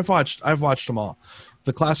 but I've watched them all.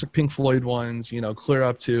 The classic Pink Floyd ones, clear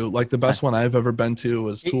up to like the best one I've ever been to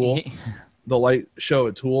was Tool. The light show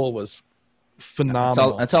at Tool was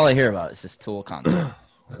phenomenal. That's all I hear about is this Tool concert.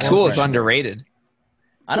 Tool is underrated.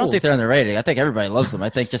 I don't think they're underrated. I think everybody loves them. I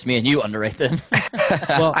think just me and you underrate them.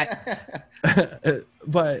 Well,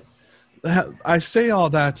 but I say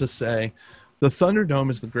all that to say the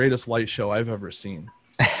Thunderdome is the greatest light show I've ever seen.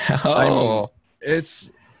 I mean,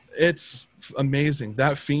 it's amazing.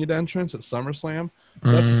 That Fiend entrance at SummerSlam,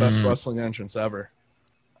 that's the best wrestling entrance ever.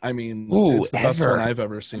 I mean, Ooh, it's the best ever. one I've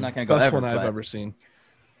ever seen. I'm not gonna go best ever, one I've but- ever seen.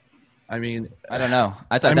 I mean, I don't know.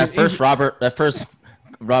 I thought I that mean, first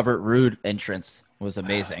Robert Roode entrance was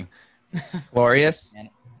amazing. Glorious.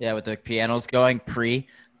 Yeah, with the pianos going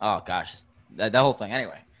oh gosh, that whole thing.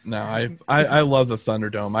 Anyway, no, I love the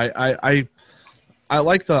Thunderdome. I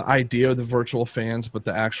like the idea of the virtual fans, but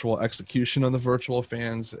the actual execution of the virtual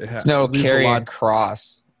fans, It's no it leaves a carrying lot.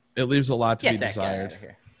 cross. It leaves a lot to get be that guy out desired. of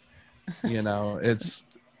here. You know, it's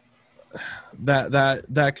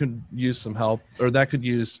that could use some help, or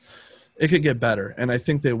it could get better, and I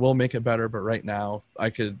think they will make it better. But right now,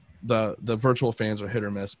 the virtual fans are hit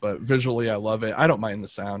or miss, but visually I love it. I don't mind the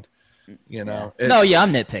sound. You know, I'm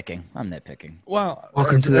nitpicking. Well,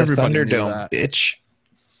 Welcome to the everybody knew Thunderdome, that. bitch.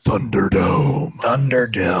 Thunderdome,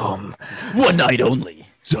 Thunderdome. One night only.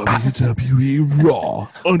 WWE Raw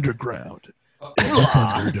Underground.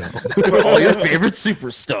 Thunderdome. For all your favorite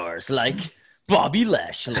superstars like Bobby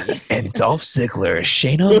Lashley. And Dolph Ziggler,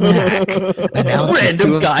 Shane O'Mac announces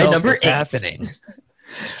Random to guy himself number what's 8. happening.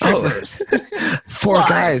 Oh, four Lies.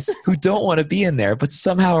 guys who don't want to be in there, but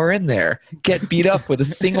somehow are in there, get beat up with a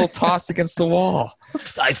single toss against the wall.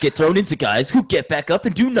 Guys get thrown into guys who get back up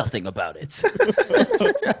and do nothing about it.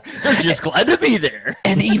 They're just glad to be there.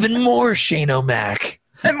 And even more Shane O'Mac.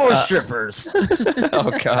 And more strippers.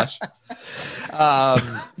 Oh gosh.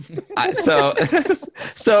 So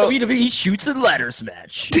WWE shoots and ladders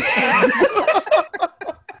match.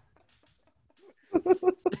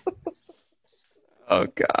 oh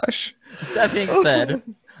gosh. That being said,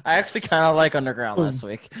 I actually kind of like Underground last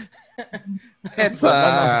week. It's what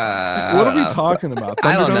I are don't we know. talking about?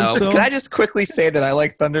 I don't Thunderdome know. still? Can I just quickly say that I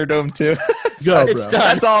like Thunderdome too? Go, It's bro.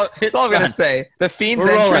 done. That's all I'm gonna done. say. The Fiend's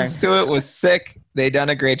We're entrance to it was sick. They done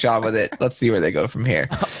a great job with it. Let's see where they go from here.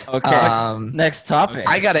 Okay. Next topic.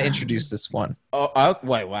 I gotta introduce this one.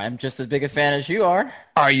 Wait, I'm just as big a fan as you are.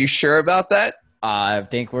 Are you sure about that? I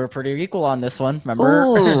think we're pretty equal on this one. Remember?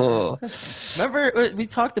 Ooh. Remember we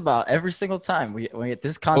talked about every single time we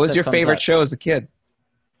this concept. What was your comes favorite up. show as a kid?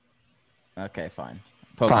 Okay, fine.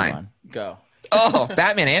 Pokemon. Fine. Go. Oh,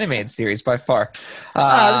 Batman animated series by far. This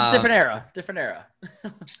is a different era. Different era.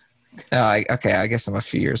 Okay, I guess I'm a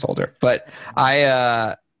few years older, but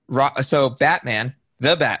so Batman,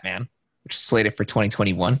 which is slated for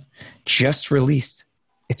 2021, just released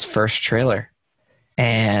its first trailer,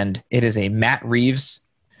 and it is a Matt Reeves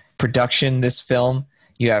production. This film,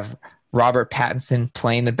 you have Robert Pattinson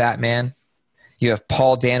playing the Batman, you have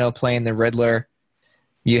Paul Dano playing the Riddler,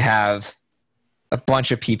 you have a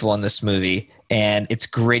bunch of people in this movie, and it's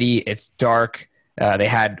gritty, it's dark. They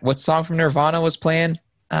had what song from Nirvana was playing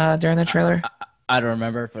during the trailer? I don't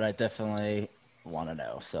remember, but I definitely want to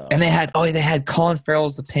know. So. And they had Colin Farrell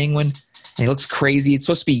as the Penguin, and he looks crazy. It's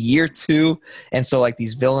supposed to be year 2, and so like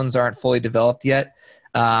these villains aren't fully developed yet.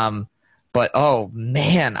 But oh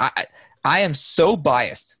man, I am so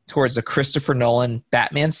biased towards the Christopher Nolan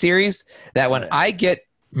Batman series that when I get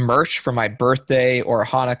merch for my birthday or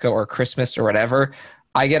Hanukkah or Christmas or whatever,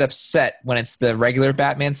 I get upset when it's the regular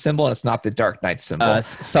Batman symbol and it's not the Dark Knight symbol.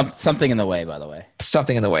 Something in the way, by the way.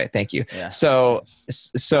 Something in the way. Thank you. Yeah. So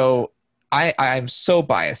I'm so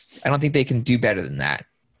biased. I don't think they can do better than that.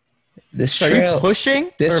 This Are you trailer,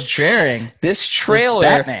 pushing or cheering? this trailer,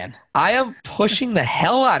 Batman. I am pushing the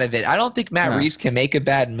hell out of it. I don't think Matt Reeves can make a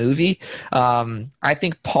bad movie. I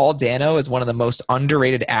think Paul Dano is one of the most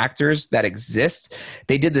underrated actors that exist.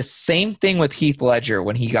 They did the same thing with Heath Ledger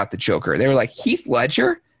when he got the Joker. They were like, Heath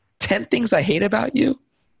Ledger, 10 Things I Hate About You?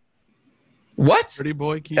 What? Pretty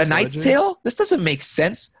boy Keith A Knight's Ledger? Tale? This doesn't make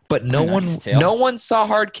sense. But no Tale. one saw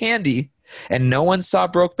Hard Candy, and no one saw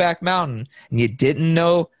Brokeback Mountain, and you didn't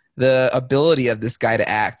know the ability of this guy to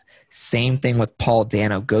act. Same thing with Paul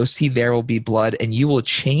Dano. Go see There Will Be Blood, and you will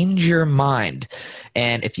change your mind.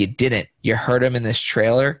 And if you didn't, you heard him in this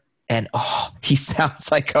trailer, and he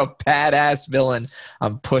sounds like a badass villain.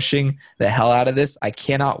 I'm pushing the hell out of this. I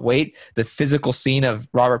cannot wait. The physical scene of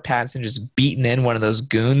Robert Pattinson just beating in one of those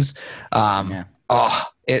goons.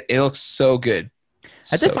 It looks so good.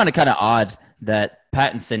 I did find it kind of odd that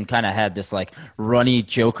Pattinson kind of had this like runny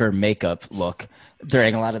Joker makeup look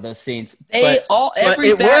during a lot of those scenes. Every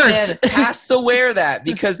it Batman works. has to wear that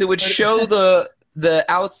because it would show the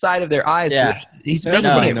outside of their eyes. Yeah. So he's making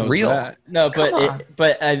Everybody it knows real. that. No, Come on.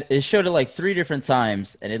 but it showed it like 3 different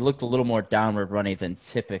times, and it looked a little more downward runny than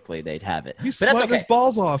typically they'd have it. He But that's sweat okay. his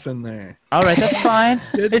balls off in there. All right, that's fine.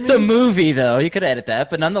 Kidding It's a me? movie, though. You could edit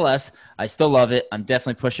that, but nonetheless, I still love it. I'm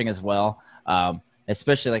definitely pushing as well.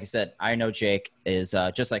 Especially, like I said, I know Jake is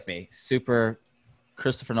just like me, super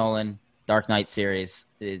Christopher Nolan Dark Knight series.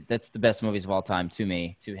 That's the best movies of all time to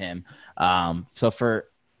me, to him. So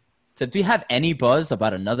to to be have any buzz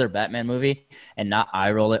about another Batman movie and not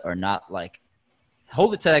eye roll it or not like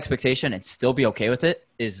hold it to that expectation and still be okay with it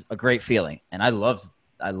is a great feeling. And I loved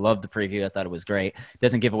the preview. I thought it was great. It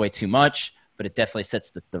doesn't give away too much, but it definitely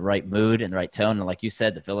sets the right mood and the right tone. And like you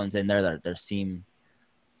said, the villains in there that seem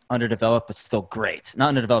underdeveloped, but still great. Not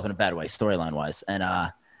underdeveloped in a bad way, storyline wise. And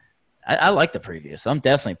I like the preview, so I'm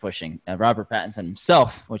definitely pushing Robert Pattinson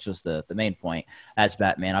himself, which was the main point as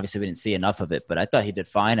Batman. Obviously, we didn't see enough of it, but I thought he did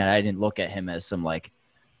fine, and I didn't look at him as some like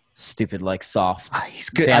stupid, like soft. He's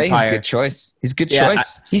good. Vampire. I think he's a good choice. He's a good Yeah,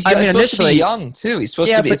 choice. He's supposed to be young too. He's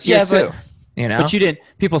supposed to be. It's year two. You know, but you didn't.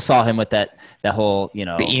 People saw him with that whole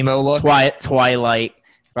the emo look, Twilight,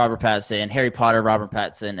 Robert Pattinson, Harry Potter, Robert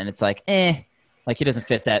Pattinson, and it's like like he doesn't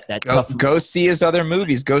fit that tough. Go see his other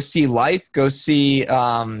movies. Go see Life. Go see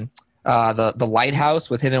the Lighthouse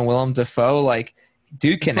with him and Willem Dafoe. Like,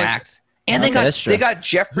 dude can act. And they got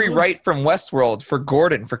Jeffrey Wright from Westworld for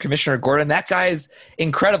Commissioner Gordon. That guy is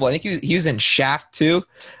incredible. I think he was in Shaft too,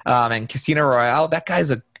 and Casino Royale. That guy's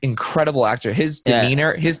an incredible actor. His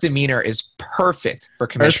demeanor is perfect for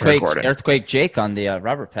Commissioner Gordon. Earthquake Jake on the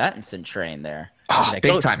Robert Pattinson train there. Oh, like,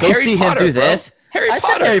 big time. Go Harry see Potter, him do bro. this. Harry I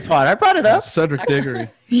Potter. said Harry Potter. I brought it up. Cedric Diggory.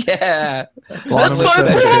 Yeah. That's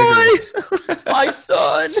my boy. My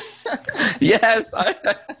son. Yes.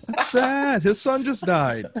 Sad. His son just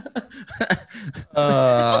died.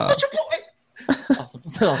 Awesome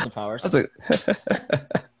powers.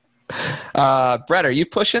 Brett, are you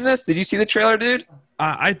pushing this? Did you see the trailer, dude?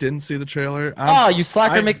 I didn't see the trailer. You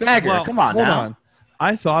slacker McBagger. Well, come on hold now. on.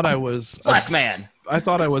 I thought I was Black man. I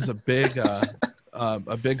thought I was a big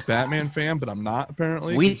Batman fan, but I'm not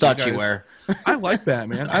apparently. We thought you were. I like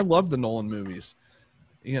Batman. I love the Nolan movies.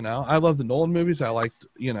 I love the Nolan movies. I liked,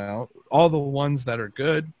 all the ones that are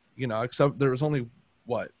good, except there was only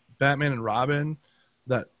Batman and Robin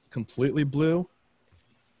that completely blew.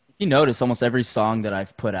 You notice almost every song that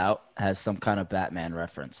I've put out has some kind of Batman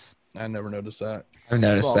reference. I never noticed that. I've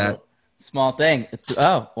noticed that. Small thing. It's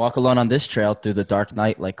walk alone on this trail through the dark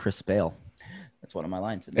night like Chris Bale. That's one of my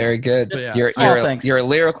lines. Very good. Yeah, you're a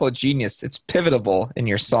lyrical genius. It's pivotal in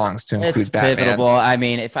your songs to include Batman. Pivotal. I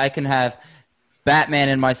mean, if I can have Batman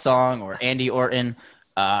in my song or Andy Orton,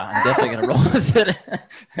 I'm definitely going to roll with it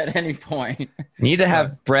at any point. Need to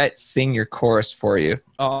have Brett sing your chorus for you.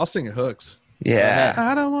 Oh, I'll sing your hooks. Yeah.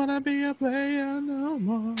 I don't want to be a player no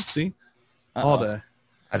more. See? All day.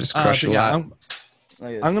 I just crushed a lot.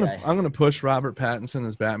 I'm gonna push Robert Pattinson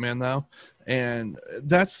as Batman though, and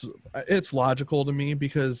it's logical to me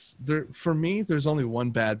because for me there's only one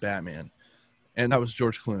bad Batman, and that was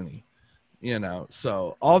George Clooney.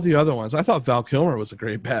 So all the other ones, I thought Val Kilmer was a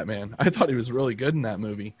great Batman. I thought he was really good in that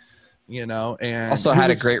movie. And also had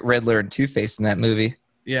a great Riddler and Two-Face in that movie.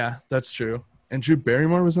 Yeah, that's true. And Drew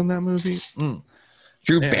Barrymore was in that movie.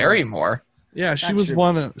 Drew Barrymore. Yeah, she was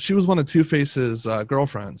one of Two-Face's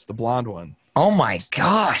girlfriends, the blonde one. Oh my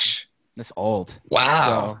gosh, that's old.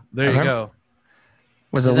 Wow. So there you go.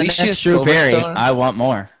 Was Alicia Silverstone? I want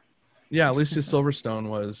more. Yeah, Alicia Silverstone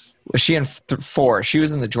was. Was she in 4? She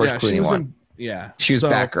was in the George Clooney one. She was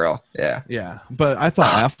Batgirl. Yeah. Yeah, but I thought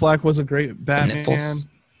Affleck was a great Batman.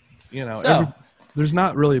 There's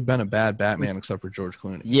not really been a bad Batman except for George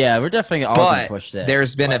Clooney. Yeah, we're definitely all going to push this.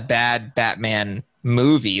 There's been a bad Batman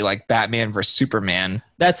movie like Batman vs Superman.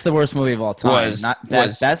 That's the worst movie of all time.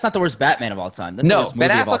 That's not the worst Batman of all time. That's no, Ben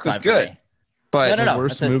Affleck was good. But no.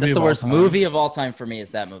 That's the worst movie of all time for me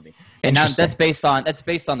is that movie. And now that's based on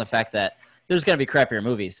the fact that there's going to be crappier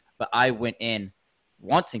movies, but I went in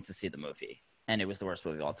wanting to see the movie, and it was the worst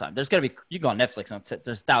movie of all time. There's going to be you go on Netflix, and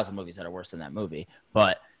there's 1,000 movies that are worse than that movie,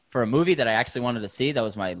 but for a movie that I actually wanted to see, that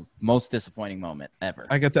was my most disappointing moment ever.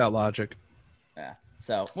 I get that logic. Yeah.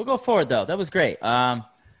 So we'll go forward though. That was great. Going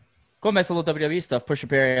back to a little WWE stuff. Push a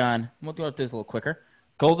Barry on. We'll do this a little quicker.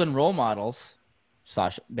 Golden Role Models.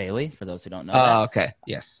 Sasha Bailey, for those who don't know. Oh, okay.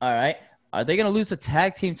 Yes. All right. Are they going to lose the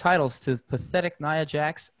tag team titles to pathetic Nia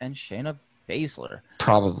Jax and Shayna Baszler?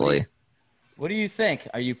 Probably. What do you think?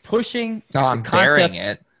 Are you pushing? No, I'm bearing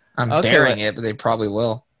it. Bearing it, but they probably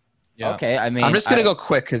will. Yeah. Okay. I mean, I'm just gonna go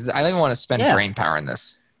quick because I don't even want to spend brain power in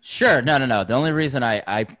this. Sure. No. The only reason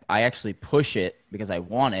I actually push it because I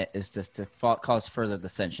want it is just to cause further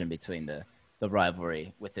dissension between the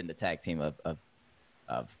rivalry within the tag team of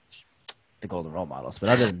the Golden Role Models. But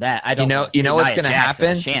other than that, I don't. You know what's gonna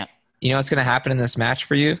happen? Champ. You know what's gonna happen in this match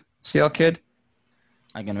for you, Steel Kid?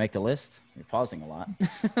 I'm gonna make the list. You're pausing a lot.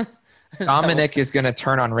 Dominic is gonna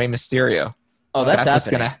turn on Rey Mysterio. Oh, that's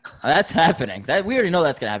happening. That's happening. We already know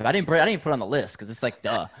that's gonna happen. I didn't put it on the list because it's like,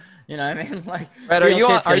 duh. You know what I mean? Like, Brett,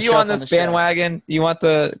 are you on this bandwagon? Do you want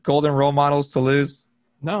the Golden Role Models to lose?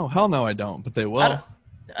 No, hell no, I don't. But they will.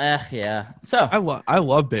 Yeah. So I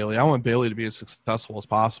love Bailey. I want Bailey to be as successful as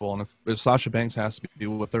possible, and if Sasha Banks has to be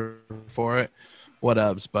with her for it,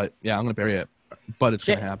 whatevs. But yeah, I'm gonna bury it, but it's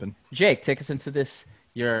gonna happen. Jake, take us into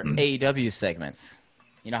your AEW segments.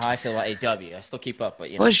 You know how I feel about AEW. I still keep up,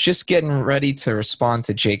 but I was just getting ready to respond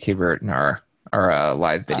to Jake Hibbert in our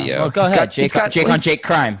live video. Well, go ahead, Jake on Jake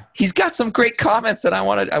Crime. He's got some great comments that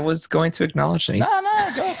I was going to acknowledge. And he's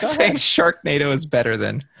go saying ahead. Sharknado is better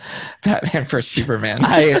than Batman vs Superman.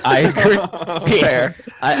 I agree. Fair.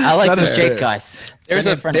 I like those Jake guys. There's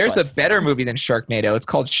a better movie than Sharknado. It's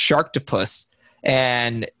called Sharktopus,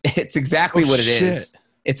 and it's exactly what it is.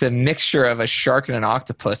 It's a mixture of a shark and an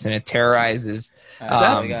octopus, and it terrorizes.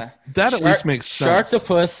 That at least makes sense.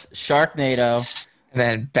 Sharktopus, Sharknado, and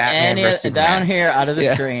then Batman vs Superman. Down here out of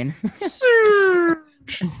the screen.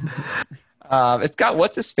 It's got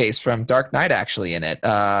what's his face from Dark Knight actually in it.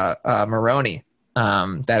 Maroney.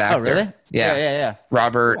 That actor. Oh, really? Yeah.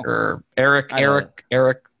 Robert or Eric Roberts.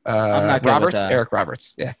 Eric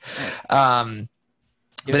Roberts. Yeah. But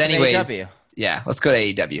anyways, yeah. Let's go to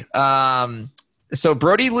AEW. So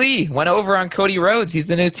Brody Lee went over on Cody Rhodes. He's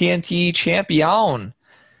the new TNT champion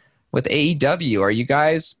with AEW. Are you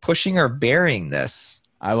guys pushing or burying this?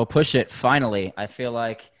 I will push it. Finally, I feel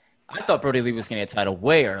like I thought Brody Lee was going to get a title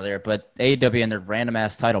way earlier, but AEW and their random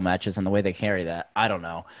ass title matches and the way they carry that, I don't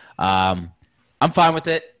know. I'm fine with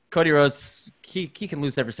it. Cody Rhodes, he can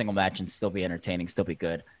lose every single match and still be entertaining, still be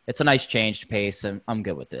good. It's a nice change to pace, and I'm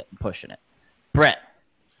good with it. I'm pushing it. Brett.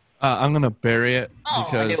 I'm gonna bury it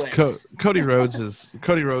because Cody Rhodes is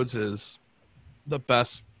the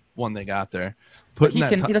best one they got there. He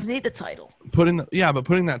doesn't need the title. Putting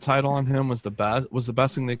that title on him was the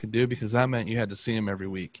best thing they could do, because that meant you had to see him every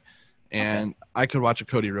week, and I could watch a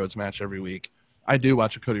Cody Rhodes match every week. I do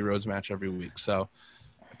watch a Cody Rhodes match every week. So,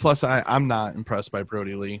 plus I'm not impressed by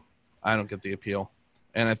Brody Lee. I don't get the appeal,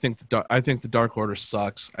 and I think the Dark Order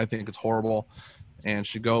sucks. I think it's horrible and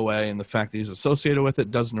should go away, and the fact that he's associated with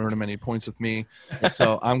it doesn't earn him any points with me.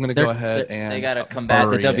 So I'm going to go ahead and they got to combat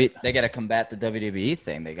they got to combat the WWE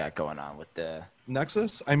thing they got going on with the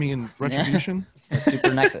Nexus. I mean, Retribution.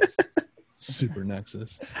 Super Nexus. Super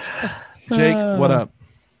Nexus. Jake, what up?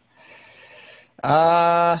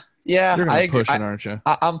 Yeah, you're gonna pushing, aren't you?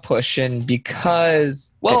 I'm pushing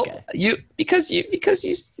because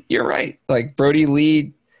you're right. Like Brody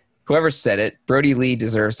Lee, whoever said it, Brody Lee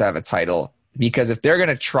deserves to have a title. Because if they're going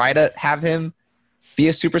to try to have him be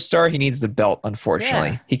a superstar, he needs the belt, unfortunately.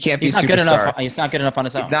 Yeah. He can't be a superstar. He's not good enough on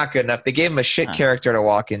his own. He's not good enough. They gave him a shit character to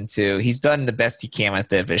walk into. He's done the best he can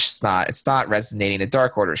with it, but it's not resonating. The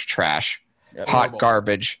Dark Order is trash. Yep. Hot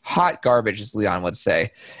garbage, as Leon would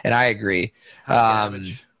say. And I agree. But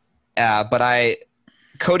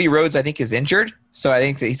Cody Rhodes, I think, is injured. So I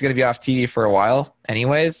think that he's going to be off TV for a while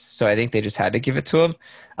anyways. So I think they just had to give it to him.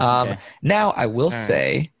 Now, I will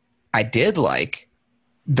say, I did like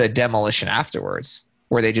the demolition afterwards,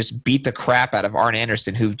 where they just beat the crap out of Arn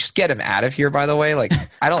Anderson, who just get him out of here, by the way. Like,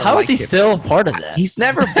 I don't How is he still a part of that? He's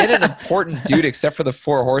never been an important dude except for the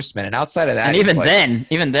Four Horsemen. And outside of that, and even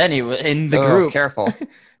then he was in the group. Careful.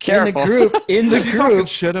 In the group. Is he talking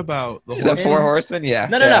shit about the Four Horsemen? Yeah.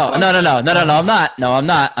 No, I'm not.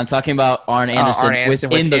 I'm talking about Arn Anderson,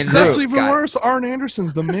 within the group. That's even worse. Arn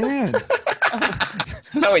Anderson's the man.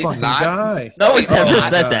 No, he's not. Guy. No, he's never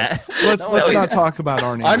said that. Let's not talk about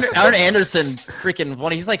Arn Anderson. Arn Anderson,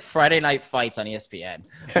 freaking he's like Friday Night Fights on ESPN.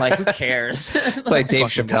 Like, who cares? It's like Dave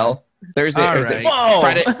Chappelle. Thursday,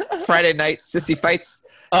 Friday night sissy fights.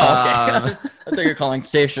 Oh, okay. I thought you were calling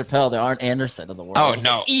Dave Chappelle the Arn Anderson of the world. Oh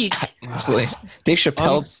no, absolutely. Dave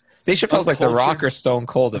Chappelle's like the Rock or Stone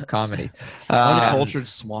Cold of comedy. Uncultured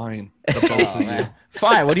swine.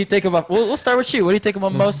 Fine. What do you think about? We'll start with you. What do you think of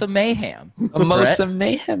Mimosa Mayhem? Mimosa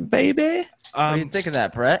Mayhem, baby. What do you think of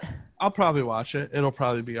that, Brett? I'll probably watch it. It'll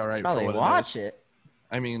probably be all right. Probably for what watch it.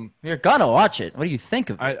 I mean, you're gonna watch it. What do you think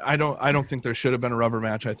of it? I don't think there should have been a rubber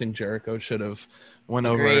match. I think Jericho should have went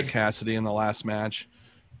over Cassidy in the last match.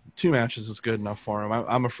 2 matches is good enough for him.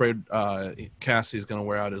 I'm afraid Cassidy's going to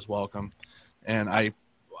wear out his welcome, and I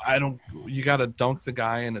don't. You got to dunk the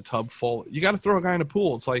guy in a tub full. You got to throw a guy in a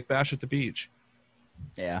pool. It's like Bash at the Beach.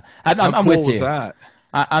 Yeah, I'm with you. That?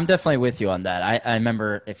 I'm definitely with you on that. I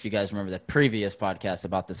remember, if you guys remember the previous podcast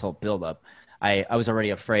about this whole buildup, I was already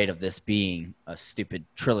afraid of this being a stupid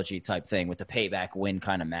trilogy type thing with the payback win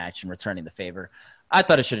kind of match and returning the favor. I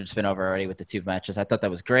thought it should have just been over already with the 2 matches. I thought that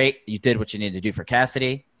was great. You did what you needed to do for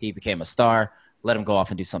Cassidy. He became a star. Let him go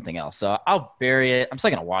off and do something else. So I'll bury it. I'm still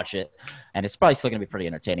going to watch it. And it's probably still going to be pretty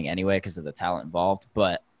entertaining anyway because of the talent involved.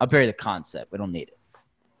 But I'll bury the concept. We don't need it.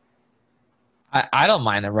 I don't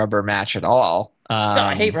mind the rubber match at all. No,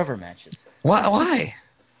 I hate rubber matches. Why?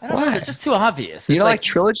 I don't know. Why? They're just too obvious. You It's don't like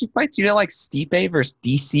trilogy fights? You don't like Stipe versus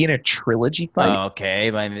DC in a trilogy fight? okay,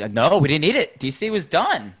 but no, we didn't need it. DC was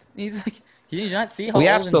done. He's like, did you not see how We old and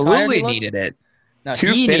tired he absolutely looked? needed it. No,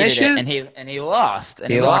 2 he needed it, finishes? and he lost.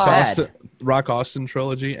 And He it looked lost. bad. Rock Austin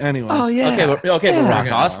trilogy. Anyway. Oh yeah. Okay, Yeah. but Rock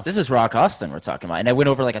Yeah. Austin. This is Rock Austin we're talking about, and it went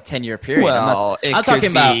over like a 10-year period. Well, it I'm could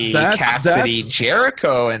talking about- be That's- Cassidy,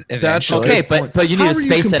 Jericho, and eventually. okay, but you need How to are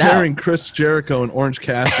space it out. comparing Chris Jericho and Orange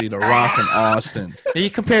Cassidy to Rock and Austin? You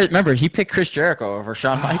compare. Remember, he picked Chris Jericho over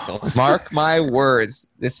Shawn Michaels. Mark my words.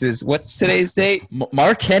 This is what's today's date?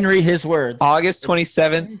 Mark Henry, his words. August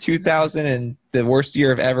 27th, 2000, and the worst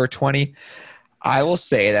year of ever 20. I will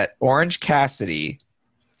say that Orange Cassidy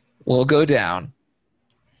will go down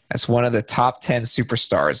as one of the top 10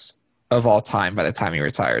 superstars of all time by the time he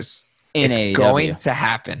retires. In It's AEW. going to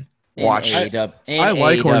happen. Watch it. I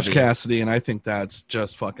like Orange Cassidy, and I think that's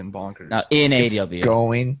just fucking bonkers. Now, in It's AEW.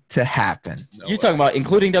 going to happen. No You're way. talking about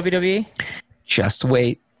including WWE? Just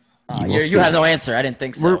wait. You will You see. have no answer. I didn't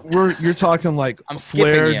think so. You're talking like I'm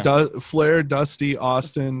skipping Flair, Dusty,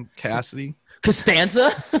 Austin, Cassidy.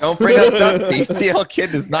 Costanza? Don't bring up Dusty. CL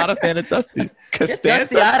Kid is not a fan of Dusty. Get Dusty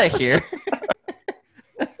Costanza, out of here.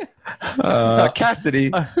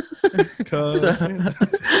 Cassidy. Cassidy.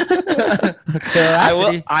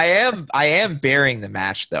 I am burying the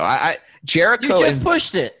match though. You Jericho. just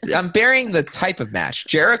pushed it. I'm burying the type of match.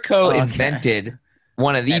 Jericho Okay. invented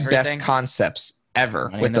one of the Everything. best concepts ever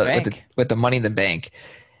Money with in the, the with the Bank. with the Money in the Bank.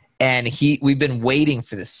 And we've been waiting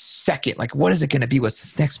for this second. Like, what is it going to be? What's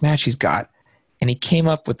this next match he's got? And he came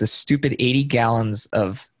up with the stupid 80 gallons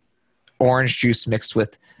of orange juice mixed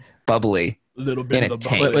with bubbly. Little bit In of a the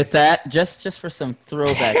tank. bubbly. With that, just for some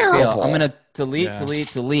throwback Terrible. feel, I'm gonna delete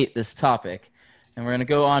Yeah. this topic, and we're gonna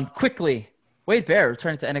go on quickly. Wade Barrett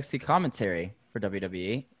returning to NXT commentary for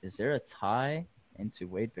WWE. Is there a tie into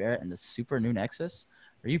Wade Barrett and the Super New Nexus?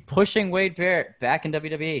 Are you pushing Wade Barrett back in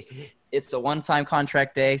WWE? It's a one-time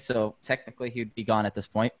contract day, so technically he'd be gone at this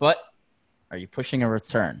point. But are you pushing a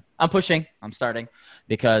return? I'm pushing. I'm starting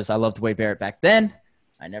because I loved Wade Barrett back then.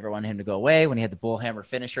 I never wanted him to go away when he had the bullhammer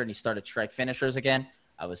finisher and he started strike finishers again.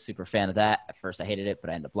 I was super fan of that. At first I hated it,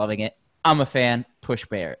 but I ended up loving it. I'm a fan. Push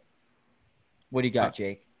Barrett. What do you got,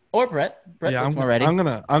 Jake? Or Brett? Brett Yeah, looks more ready. I'm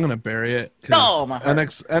gonna bury it. 'cause No, my heart.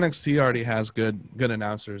 NXT already has good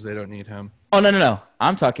announcers. They don't need him. Oh, no.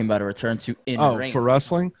 I'm talking about a return to Oh, in-ring. for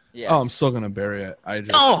wrestling? Yes. Oh, I'm still gonna bury it. I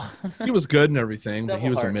just Oh! he was good and everything, but he Double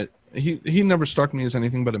was heart. a mid. He never struck me as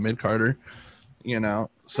anything but a mid Carter, you know.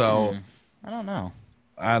 So I don't know.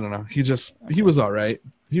 I don't know. He was all right.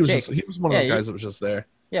 He was Jake, he was one of those yeah, guys that was just there.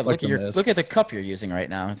 Yeah, but Like The Miz. look at the cup you're using right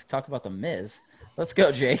now. Let's talk about the Miz. Let's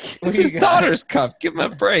go, Jake. What It's do you his got? daughter's cup. Give him a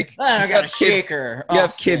break. I You got a have kids- shaker. You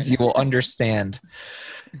have kids, you will understand.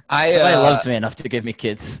 Nobody loves me enough to give me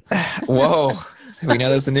kids. Whoa. We know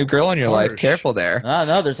there's a new girl in your life. Harsh. Careful there.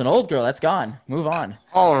 No, there's an old girl. That's gone. Move on.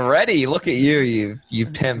 Already, look at you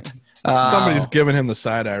pimp. Somebody's giving him the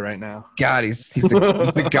side eye right now. God, he's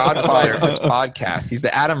the godfather of this podcast. He's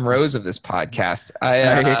the Adam Rose of this podcast.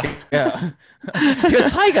 There you go. You're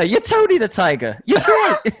Tiger. You're Tony the Tiger. You're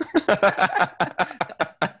great.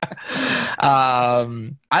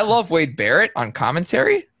 I love Wade Barrett on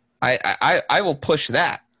commentary. I will push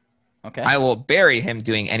that. Okay. I will bury him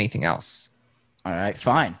doing anything else. All right,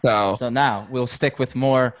 fine. So So now we'll stick with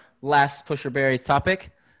more last Pusher Berry topic.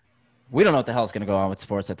 We don't know what the hell is going to go on with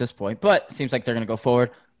sports at this point, but it seems like they're going to go forward.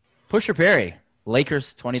 Pusher Berry,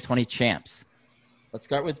 Lakers 2020 champs. Let's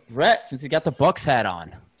start with Brett since he got the Bucks hat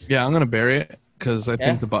on. Yeah, I'm gonna bury it because I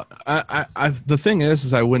think the thing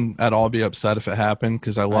is I wouldn't at all be upset if it happened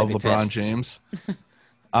because I love be LeBron pissed. James.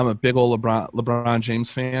 I'm a big old LeBron James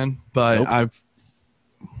fan, but Nope.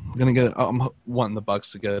 I'm wanting the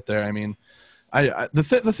Bucks to get there. I mean,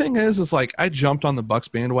 the thing is like I jumped on the Bucks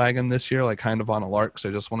bandwagon this year, like kind of on a lark, because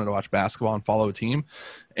I just wanted to watch basketball and follow a team,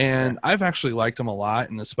 and I've actually liked them a lot,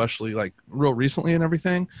 and especially like real recently and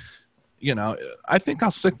everything. You know, I think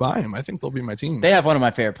I'll stick by him. I think they'll be my team. They have one of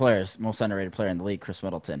my favorite players, most underrated player in the league, Chris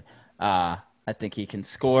Middleton. I think he can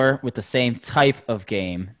score with the same type of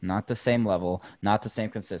game, not the same level, not the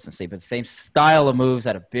same consistency, but the same style of moves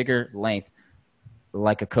at a bigger length,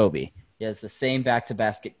 like a Kobe. He has the same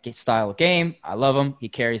back-to-basket style of game. I love him. He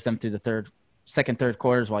carries them through the second, third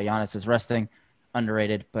quarters while Giannis is resting.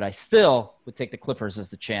 Underrated, but I still would take the Clippers as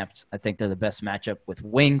the champs. I think they're the best matchup with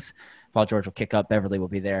wings. Paul George will kick up. Beverly will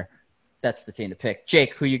be there. That's the team to pick.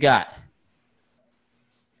 Jake, who you got?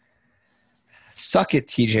 suck it,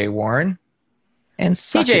 TJ Warren. And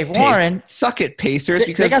suck TJ it, Warren? Suck it, Pacers, They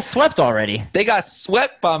because got swept already. they got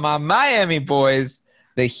swept by my Miami boys,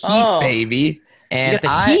 the Heat, Oh. baby. And You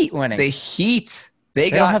got the Heat winning. the Heat They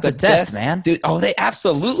don't got have the the depth, best, man. dude. Oh, they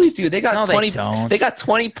absolutely do. They got No, 20. they don't. They got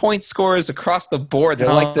 20-point scorers across the board. They're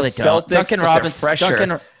No, like the they don't. Celtics, but they're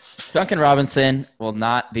fresher. Duncan Robinson will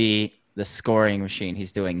not be the scoring machine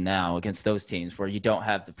he's doing now against those teams where you don't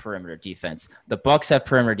have the perimeter defense. The Bucks have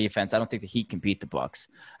perimeter defense. I don't think the Heat can beat the Bucks.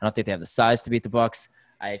 I don't think they have the size to beat the Bucks.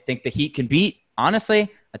 I think the Heat can beat. Honestly,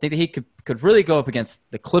 I think the Heat could really go up against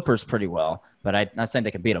the Clippers pretty well. But I'm not saying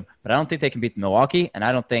they can beat them. But I don't think they can beat Milwaukee. And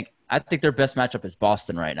I think their best matchup is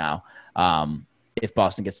Boston right now. If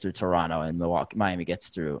Boston gets through Toronto and Miami gets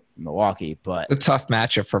through Milwaukee. But It's a tough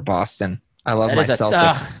matchup for Boston. I love my is a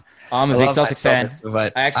Celtics. I'm a big Celtics fan.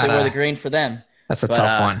 But I actually wore the green for them. That's a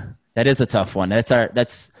tough one. That is a tough one. That's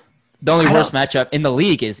the only worst matchup in the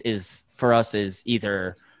league is for us is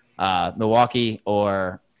either Milwaukee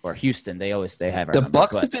or Houston. They have the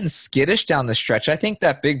Bucks have been skittish down the stretch. I think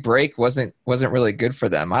that big break wasn't really good for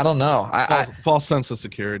them. I don't know. False sense of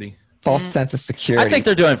security. False sense of security. I think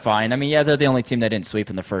they're doing fine. I mean, yeah, they're the only team that didn't sweep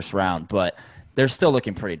in the first round, but they're still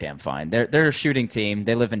looking pretty damn fine. They're a shooting team.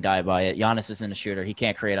 They live and die by it. Giannis isn't a shooter. He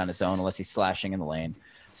can't create on his own unless he's slashing in the lane.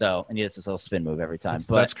 So, and he does this little spin move every time.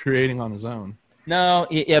 That's creating on his own. No,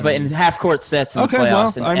 yeah, but in half-court sets in the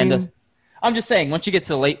playoffs. I'm just saying, once you get to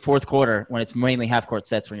the late fourth quarter, when it's mainly half-court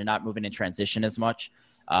sets, when you're not moving in transition as much,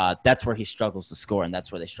 that's where he struggles to score, and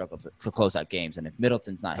that's where they struggle to close out games. And if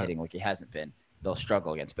Middleton's not hitting like he hasn't been, they'll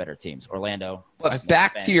struggle against better teams. Orlando. But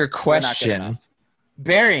back to your question.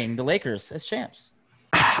 Burying the Lakers as champs.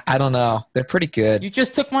 I don't know. They're pretty good. You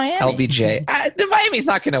just took Miami. LBJ. The Miami's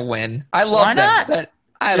not going to win. I love Why them. Not?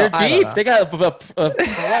 They're deep. They got a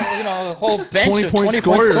whole bench of 20-point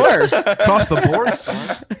scorers across the board,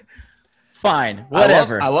 son. Fine,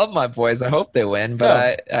 whatever. I love my boys. I hope they win,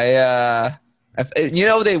 but they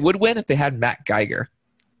would win if they had Matt Geiger.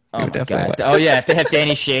 Oh, my God. Oh, yeah, if they have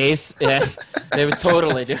Danny Shays, yeah, they would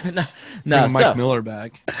totally do it. No, Mike Miller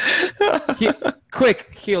back.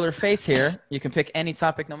 Quick, healer face here. You can pick any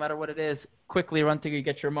topic, no matter what it is. Quickly run through, you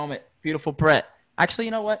get your moment. Beautiful Brett. Actually,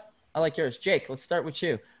 you know what? I like yours. Jake, let's start with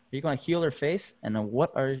you. Are you going heel or face? And then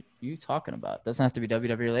what are you talking about? Doesn't have to be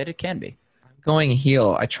WWE related. Can be. I'm going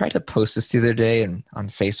heel. I tried to post this the other day on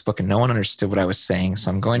Facebook, and no one understood what I was saying.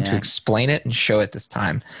 So I'm going to explain it and show it this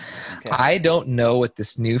time. Okay. I don't know what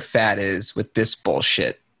this new fad is with this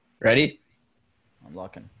bullshit. Ready? I'm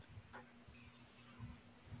looking.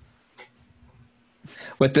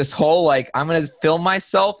 With this whole, I'm going to film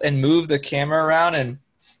myself and move the camera around and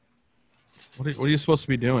What are you supposed to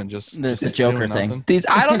be doing? Just the Joker thing.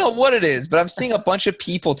 I don't know what it is, but I'm seeing a bunch of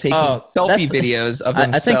people taking selfie videos of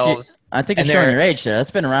themselves. I think you're showing your age there.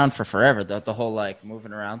 That's been around for forever. The whole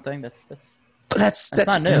moving around thing. That's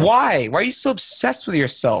not new. Why? Why are you so obsessed with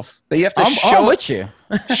yourself that you have to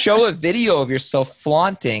show a video of yourself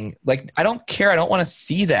flaunting? I don't care. I don't want to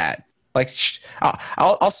see that.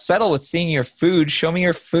 I'll settle with seeing your food. Show me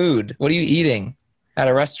your food. What are you eating at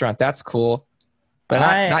a restaurant? That's cool.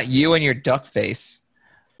 But not you and your duck face.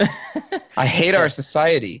 I hate our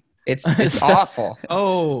society. It's awful.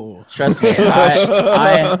 Oh, trust me.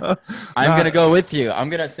 I'm gonna go with you. I'm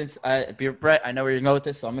gonna Brett. I know where you're going with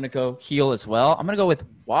this, so I'm gonna go heel as well. I'm gonna go with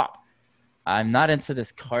WAP. I'm not into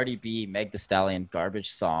this Cardi B, Meg Thee Stallion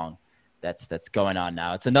garbage song that's going on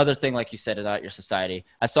now. It's another thing, like you said, about your society.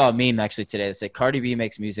 I saw a meme actually today that said Cardi B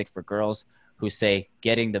makes music for girls who say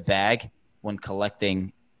getting the bag when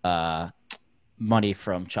collecting money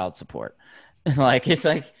from child support. It's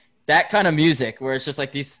that kind of music where it's just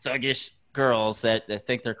these thuggish girls that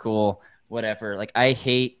think they're cool, whatever. I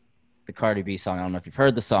hate the Cardi B song. I don't know if you've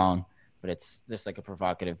heard the song, but it's just a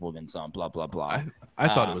provocative woman song, blah, blah, blah. I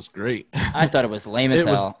thought it was great. I thought it was lame as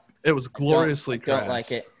hell. It was gloriously crass. I don't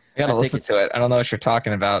like it. I gotta listen to it. I don't know what you're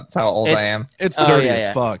talking about. It's how old I am. It's dirty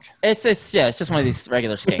as fuck. It's just one of these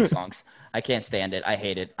regular skank songs. I can't stand it. I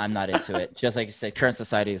hate it. I'm not into it. Just like you said, current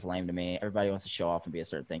society is lame to me. Everybody wants to show off and be a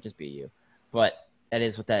certain thing. Just be you. But that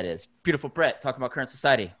is what that is. Beautiful Brett, talking about current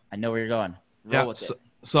society. I know where you're going. Roll with it.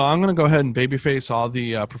 So I'm going to go ahead and babyface all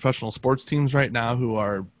the professional sports teams right now who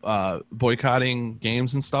are boycotting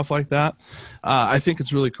games and stuff like that. I think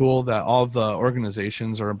it's really cool that all the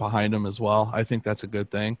organizations are behind them as well. I think that's a good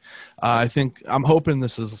thing. I'm hoping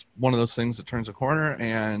this is one of those things that turns a corner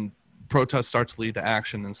and protest starts to lead to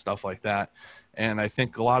action and stuff like that. And I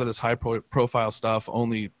think a lot of this high profile stuff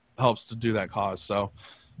only helps to do that cause. So,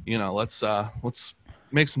 let's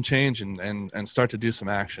make some change and start to do some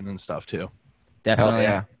action and stuff too. Definitely.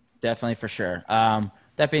 Yeah. Definitely for sure.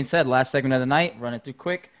 That being said, last segment of the night, run it through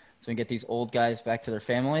quick so we can get these old guys back to their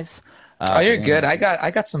families. You're good.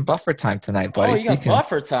 I got some buffer time tonight, buddy. Oh, you got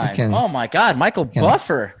buffer time. Oh my God, Michael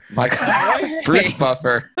Buffer. Bruce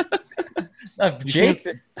Buffer. Jake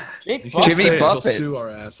You Buff. can't Jimmy say it, they'll Buffett. sue our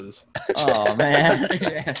asses. Oh man,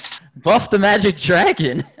 Buff the Magic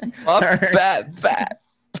Dragon. Buff, Alright. bat.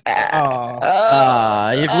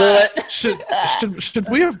 You blew it. Should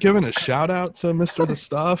we have given a shout out to Mr. The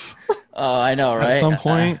Stuff Oh, I know, right? at some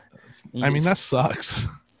point? I mean, that he's- sucks.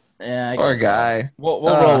 yeah. I Poor guess so. guy. We'll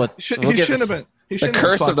roll with. He we'll give- shouldn't have been. He The shouldn't have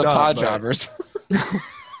curse of the fucked up, pod but jobbers.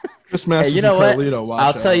 Chris Masters you know and what? Carlito, watch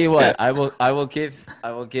I'll tell out. you what. I will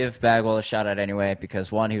give Bagwell a shout out anyway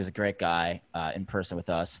because one, he was a great guy in person with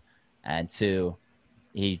us, and two,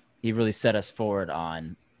 he really set us forward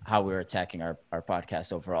on how we were attacking our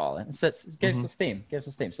podcast overall, and gave us some steam.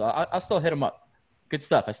 So I'll still hit him up. Good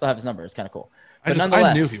stuff. I still have his number. It's kind of cool. But I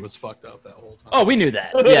nonetheless, knew he was fucked up that whole time. Oh, we knew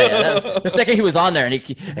that. Yeah. The second he was on there, and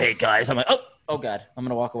hey guys, I'm like, oh god, I'm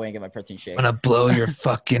gonna walk away and get my protein shake. I'm gonna blow your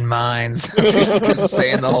fucking minds. That's what I was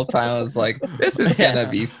saying the whole time. I was like, this is gonna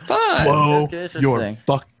be fun. Blow That's your interesting.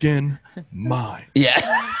 fucking mind. Yeah.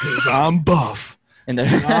 'Cause I'm buff. And,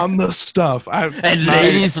 I'm the stuff. and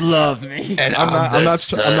ladies love me. And I'm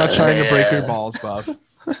not trying to break your balls, Buff.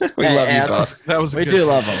 We Hey, love hey, you, Buff. That was a We good do shit.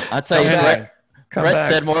 love him. I'll tell Come you, back. Brett, Come Brett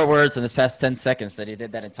back. said more words in this past 10 seconds than he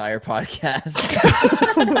did that entire podcast.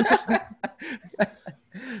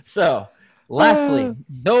 So, lastly,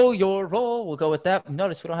 know your role. We'll go with that.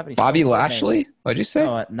 Notice we don't have any. Bobby sponsor names. Lashley? What'd you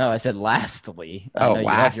say? No, I said lastly. Oh, I know you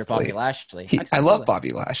love your lastly. Bobby Lashley. I love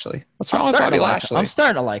Bobby Lashley. What's wrong with starting Bobby to like- Lashley? I'm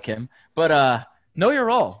starting to like him. But know your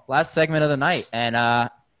role. Last segment of the night. And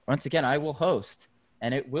once again, I will host.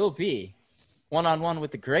 And it will be one-on-one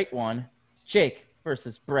with the great one, Jake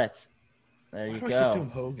versus Brett. There you Why do I keep go. doing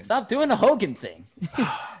Hogan? Stop doing the Hogan thing.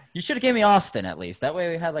 You should have gave me Austin at least. That way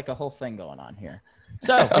we had like a whole thing going on here.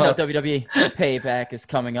 So, WWE Payback is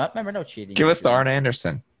coming up. Remember, no cheating. Give us the Arn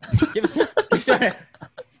Anderson. Give us Arn.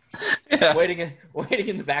 Yeah. Waiting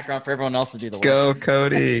in the background for everyone else to do the work. Go,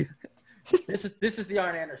 Cody. This is the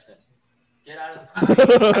Arn Anderson. Get out of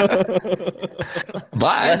the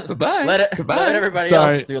Bye. Bye. Let Goodbye. everybody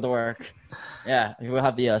Sorry. else do the work. Yeah, we'll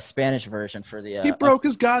have the Spanish version for the. He broke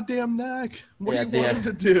his goddamn neck. What Yeah, do you want him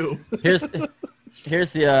to do? Here's the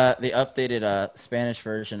updated Spanish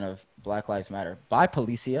version of Black Lives Matter by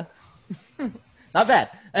Policia. Not bad.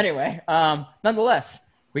 Anyway, nonetheless,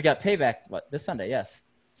 we got Payback. What, this Sunday? Yes.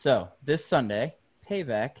 So this Sunday,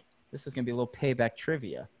 Payback. This is gonna be a little Payback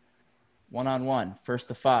trivia. 1-on-1, first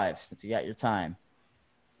to 5. Since you got your time,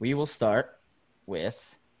 we will start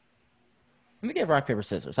with. Let me get rock paper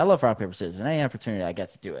scissors. I love rock paper scissors, and any opportunity I get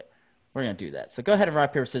to do it, we're gonna do that. So go ahead and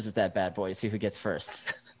rock paper scissors that bad boy to see who gets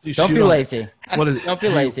first. You Don't shoot be on- lazy. What is it? Don't be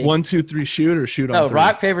lazy. 1, 2, 3, shoot or shoot on No, 3?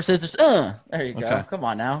 rock, paper, scissors. There you go. Okay. Come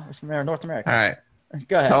on now. It's from North America. All right.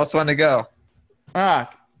 Go ahead. Tell us when to go.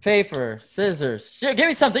 Rock, paper, scissors. Sure, give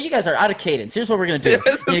me something. You guys are out of cadence. Here's what we're going to do.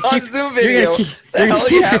 This is You're on gonna Zoom you're video. gonna keep- The you're gonna hell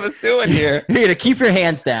you keep- have us doing here? You're going to keep your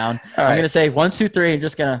hands down. All I'm right. going to say 1, 2, 3, and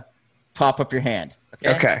just going to pop up your hand.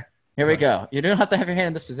 Okay? Okay. Here we go. You don't have to have your hand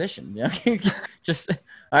in this position. You know? Just,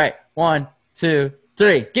 all right. 1, 2,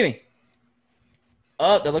 3. Give me.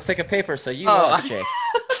 Oh, that looks like a paper, so you lost, Jake.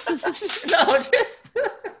 No, just.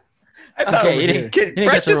 I thought Okay, we you did. didn't get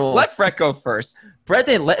Brett, the just rules. let Brett go first. Brett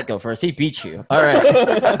didn't let it go first. He beat you. All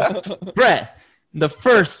right. Brett, the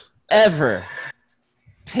first ever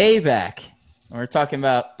Payback. We're talking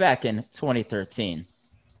about back in 2013,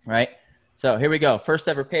 right? So here we go. First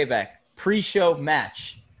ever Payback. Pre-show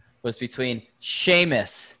match was between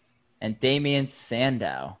Sheamus and Damian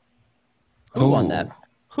Sandow. Who won that?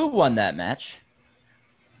 Who won that match?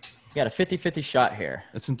 You got a 50-50 shot here.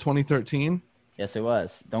 It's in 2013. Yes, it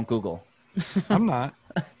was. Don't Google. I'm not.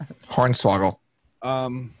 Hornswoggle.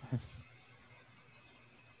 I'm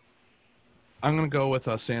gonna go with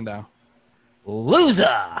Sandow. Loser!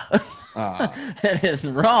 Uh, That is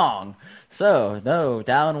wrong. So, no,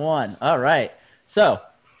 down 1. All right. So,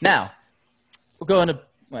 now, we'll go into.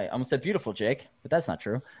 Wait, I almost said beautiful, Jake, but that's not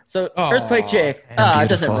true. So, Earthquake Jake. and It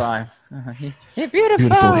doesn't beautiful. rime. You're beautiful.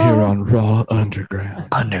 beautiful here on Raw Underground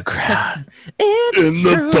Underground. It's in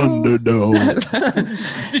the true. Thunderdome.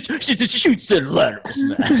 Shoots and ladders,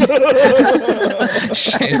 man.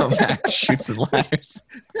 Shane O'Mac shoots and ladders.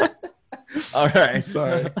 All right.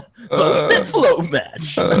 Sorry. That flow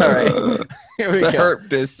match. All right. Here we The go. hurt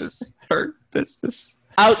business. Hurt business.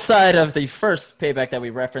 Outside of the first Payback that we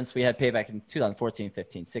referenced, we had Payback in 2014,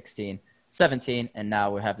 15, 16, 17, and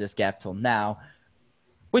now we have this gap till now.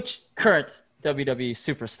 Which current WWE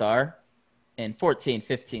superstar in 14,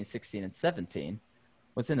 15, 16, and 17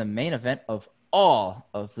 was in the main event of all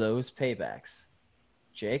of those Paybacks?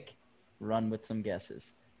 Jake, run with some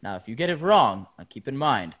guesses. Now, if you get it wrong, keep in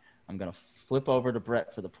mind, I'm going to flip over to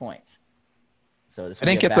Brett for the points. So this I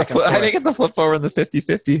will didn't be a get the back and flip. I forth. didn't get the flip over in the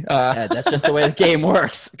 50-50. Yeah, that's just the way the game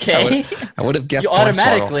works. Okay. I would have guessed You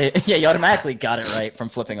Hornswoggle. automatically got it right from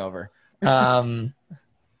flipping over. Current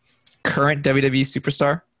WWE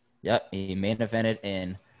superstar. Yep, he main evented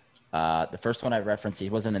in the first one I referenced. He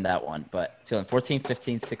wasn't in that one, but 2014,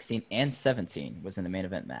 15, 16, and 17 was in the main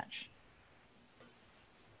event match.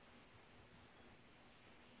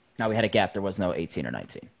 Now we had a gap. There was no 18 or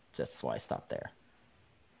 19. That's why I stopped there.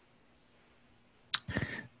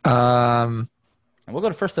 And we'll go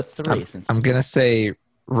to first to three. I'm gonna say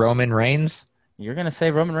Roman Reigns. You're gonna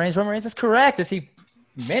say Roman Reigns. Roman Reigns is correct. As he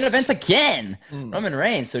main events again. Roman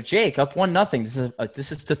Reigns. So Jake up 1-0.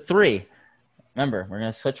 This is to 3. Remember, we're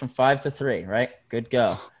gonna switch from 5 to 3, right? Good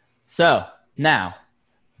go. So now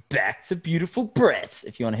back to beautiful Brett.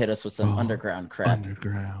 If you want to hit us with some underground crap.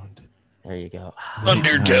 Underground. There you go.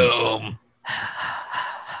 Thunderdome.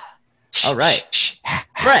 All right,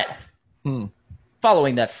 Brett. Hmm.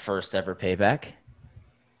 Following that first ever payback,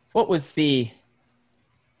 what was the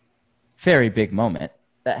very big moment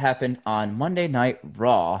that happened on Monday Night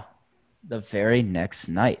Raw the very next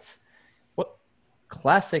night? What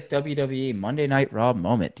classic WWE Monday Night Raw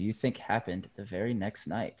moment do you think happened the very next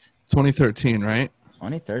night? 2013, right?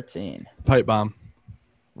 2013. Pipe bomb.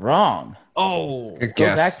 Wrong. Oh. Good Go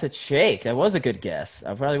guess. back to Jake. That was a good guess.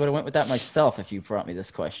 I probably would have went with that myself if you brought me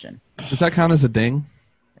this question. Does that count as a ding?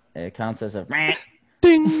 It counts as a.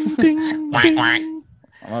 Ding, ding, ding. I'm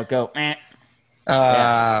gonna go.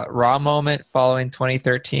 Raw moment following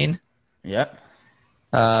 2013. Yep.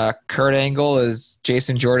 Kurt Angle is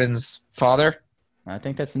Jason Jordan's father. I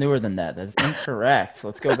think that's newer than that. That's incorrect.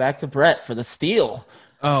 Let's go back to Brett for the steal.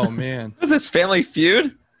 Oh, man. Was this Family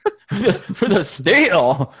Feud? For the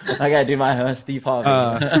steal. I gotta do my Steve Harvey.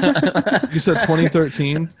 You said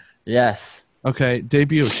 2013? Yes. Okay.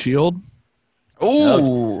 Debut of Shield?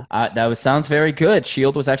 Ooh. Sounds very good.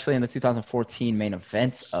 Shield was actually in the 2014 main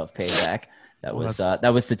event of Payback. That Well, was that's-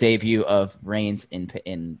 that was the debut of Reigns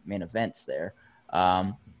in main events there.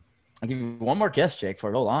 I'll give you one more guess, Jake,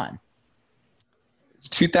 before I roll on. It's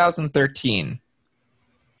 2013.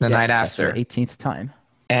 The night That's for after. the 18th time.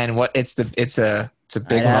 And what it's a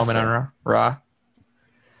big Night moment after. on Raw.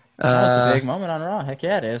 Oh, it's a big moment on Raw. Heck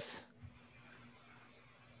yeah, it is.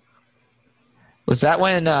 Was that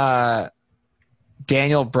when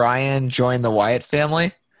Daniel Bryan joined the Wyatt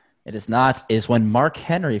family? It is not. Is when Mark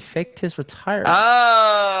Henry faked his retirement.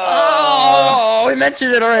 Oh, we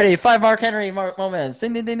mentioned it already. 5 Mark Henry moments.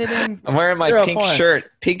 Ding, ding, ding, ding, ding. I'm wearing my 0 pink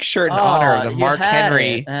points. shirt in honor of the you Mark had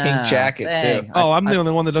Henry it. pink jacket dang. too. Oh, I'm the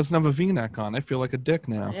only one that doesn't have a V-neck on. I feel like a dick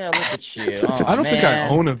now. Yeah, look at you. I don't think I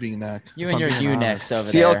man. own a V-neck. You if and I'm your being U-necks honest.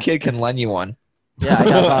 over CL there. Kid can lend you one. Yeah, I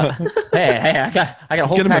got hey, I got a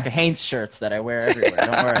whole Get him pack a- of Hanes shirts that I wear everywhere.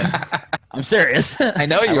 Don't worry. I'm serious. I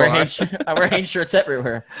know you wear are. I wear Hanes shirts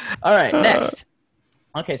everywhere. All right, next.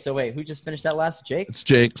 Okay, so wait, who just finished that last? Jake? It's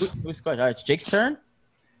Jake's. Who's going? All right, it's Jake's turn.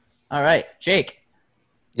 All right, Jake.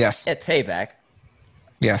 Yes. At Payback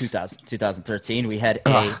Yes. 2013, we had a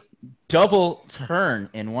Ugh. double turn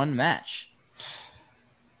in one match.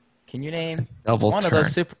 Can you name Double one turn.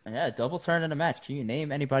 of those double turn in a match? Can you name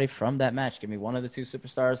anybody from that match? Give me one of the 2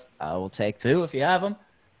 superstars. I will take 2 if you have them.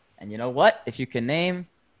 And you know what? If you can name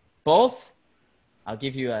both, I'll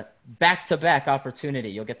give you a back-to-back opportunity.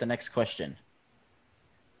 You'll get the next question.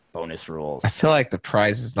 Bonus rules. I feel like the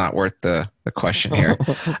prize is not worth the question here.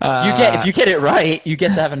 If you get it right, you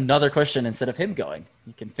get to have another question instead of him going.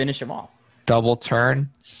 You can finish him off. Double turn.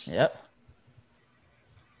 Yep.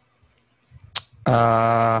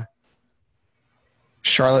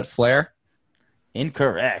 Charlotte Flair.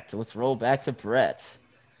 Incorrect. Let's roll back to Brett.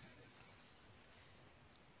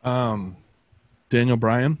 Daniel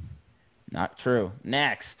Bryan. Not true.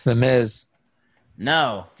 Next. The Miz.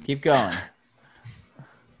 No. Keep going.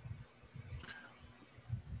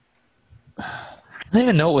 I don't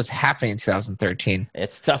even know what was happening in 2013.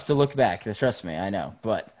 It's tough to look back. Trust me, I know.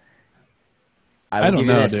 But I will don't give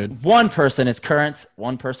you know, this. dude. One person is current.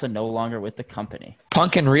 One person no longer with the company.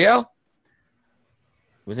 Punk and Rio?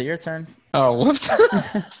 Was it your turn? Oh, whoops.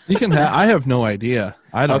 You can have. I have no idea.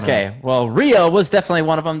 I don't know. Okay. Well, Rio was definitely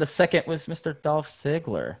one of them. The second was Mr. Dolph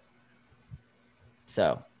Ziggler.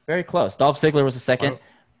 So very close. Dolph Ziggler was the second.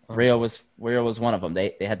 Rio was one of them.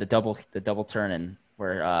 They had the double turn in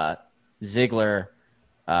where Ziggler.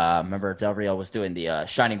 Remember Del Rio was doing the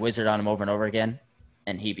Shining Wizard on him over and over again,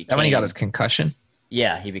 and he became. That when he got his concussion?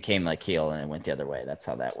 Yeah, he became like heel and it went the other way. That's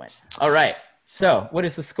how that went. All right. So what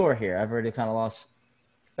is the score here? I've already kind of lost.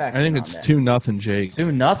 I think it's 2-0, Jake.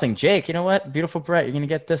 2-0. Jake, you know what? Beautiful Brett, you're gonna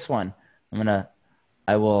get this one.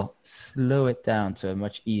 I will slow it down to a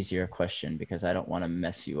much easier question because I don't want to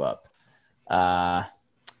mess you up.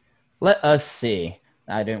 Let us see.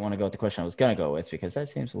 I didn't want to go with the question I was going to go with because that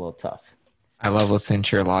seems a little tough. I love listening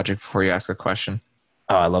to your logic before you ask a question.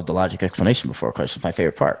 Oh, I love the logic explanation before a question. It's my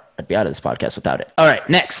favorite part. I'd be out of this podcast without it. All right,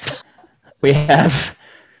 next. We have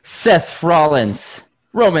Seth Rollins,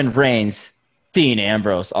 Roman Reigns, Dean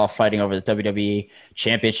Ambrose all fighting over the WWE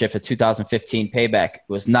Championship at 2015 Payback. It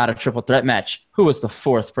was not a triple threat match. Who was the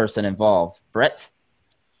fourth person involved? Brett?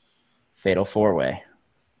 Fatal 4-way.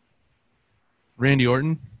 Randy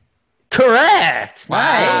Orton. Correct.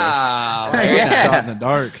 Wow. Nice. Very Shot nice. in the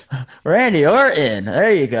dark. Randy Orton.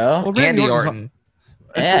 There you go. Well, Randy Andy Orton's- Orton.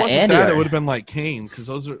 If Yeah, it wasn't Andy that, Orton. it would have been like Kane because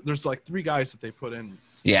there's like 3 guys that they put in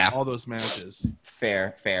Yeah. all those matches.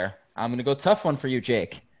 Fair. I'm going to go tough one for you,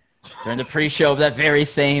 Jake. During the pre-show of that very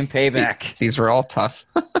same Payback. These were all tough.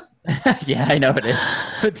 Yeah, I know it is.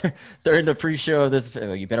 But during the pre-show of this,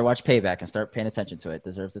 you better watch Payback and start paying attention to it. It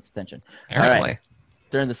deserves its attention. All right. Apparently.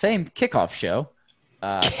 During the same kickoff show.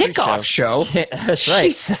 Kickoff show? That's right.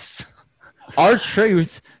 Jesus.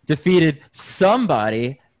 R-Truth defeated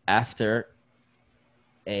somebody after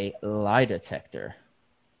a lie detector.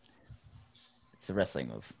 It's a wrestling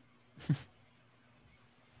move. It's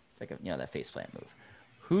like that faceplant move.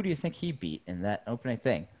 Who do you think he beat in that opening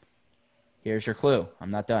thing? Here's your clue.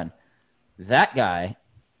 I'm not done. That guy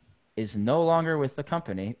is no longer with the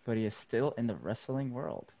company, but he is still in the wrestling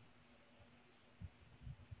world.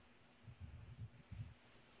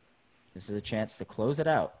 This is a chance to close it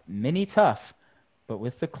out. Mini tough, but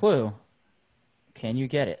with the clue, can you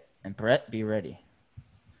get it? And Brett, be ready.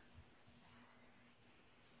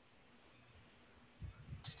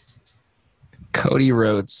 Cody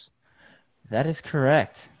Rhodes. That is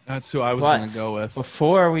correct. That's who I was But going to go with.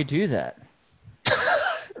 Before we do that,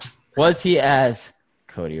 was he as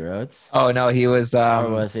Cody Rhodes? Oh, no, he was Or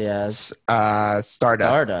was he as Stardust.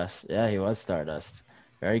 Stardust? Yeah, he was Stardust.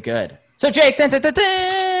 Very good. So Jake, dun, dun, dun,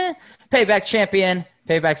 dun, Payback champion,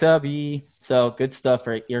 Payback's ubby. So good stuff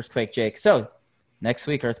for Earthquake Jake. So next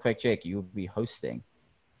week, Earthquake Jake, you will be hosting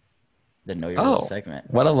the Know Your Role segment.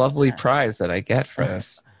 What a lovely prize that I get for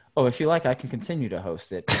this. Oh, if you like, I can continue to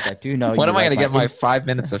host it. Because I do know. When you am I like going to get my 5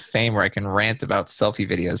 minutes of fame where I can rant about selfie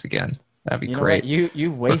videos again? That'd be You know great. what?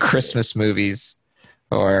 You Or wasted it. Christmas movies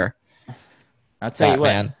or I'll tell you what.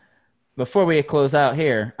 Batman. Before we close out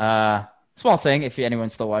here, small thing, if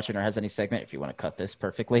anyone's still watching or has any segment, if you want to cut this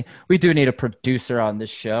perfectly, we do need a producer on this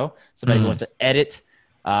show. Somebody who wants to edit,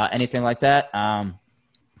 anything like that.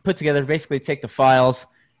 Put together, basically take the files,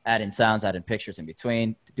 add in sounds, add in pictures in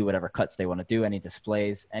between, do whatever cuts they want to do, any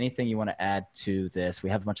displays, anything you want to add to this. We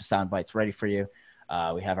have a bunch of sound bites ready for you.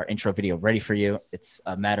 We have our intro video ready for you. It's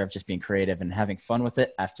a matter of just being creative and having fun with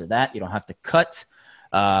it. After that, you don't have to cut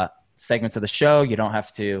segments of the show. You don't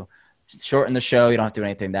have to shorten the show. You don't have to do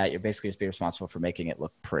anything that. You're basically just be responsible for making it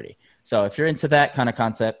look pretty. So if you're into that kind of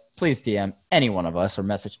concept, please DM any one of us or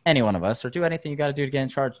message any one of us or do anything you got to do to get in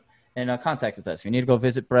charge and contact with us. If you need to go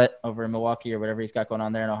visit Brett over in Milwaukee or whatever he's got going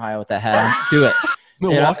on there in Ohio with that hat on, do it.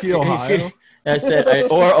 Milwaukee, You know, Ohio. I said,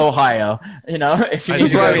 or Ohio. You know, if you I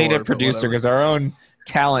This is need to why go we need to a work, but producer whatever. because our own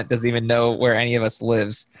talent doesn't even know where any of us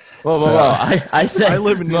lives. whoa. So- I said I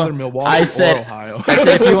live in either Milwaukee I said- or Ohio. I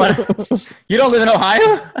said if you want, you don't live in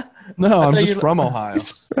Ohio. No, I'm thought just you- from Ohio.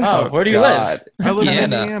 Oh, where do you live? I live in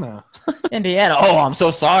Indiana. Indiana. Indiana. Oh, I'm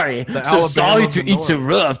so sorry. The So Alabama sorry of to the North.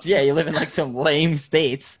 interrupt. Yeah, you live in like some lame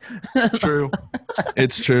states. True.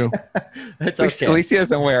 It's true. It's At least, okay. at least he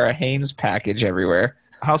doesn't wear a Hanes package everywhere.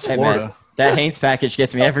 How's Hey, Florida? man, that Hanes package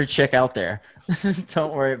gets me every chick out there.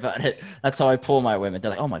 Don't worry about it. That's how I pull my women.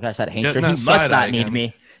 They're like, oh my gosh, that Hanes Getting shirt. He that must side-eye not need again.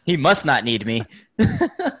 me. He must not need me.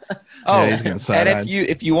 Oh, he's getting and side-eyed.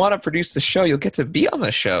 if you want to produce the show, you'll get to be on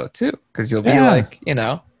the show too, because you'll be Yeah. like,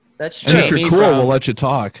 That's And true. if you're Jamie cool, from- we'll let you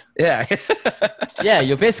talk. yeah. Yeah,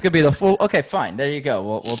 you'll basically be the full. Okay, fine. There you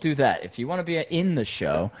go. We'll do that. If you want to be in the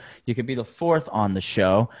show, you could be the fourth on the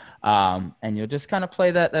show, and you'll just kind of play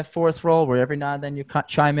that fourth role where every now and then you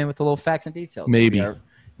chime in with the little facts and details. Maybe. Yeah.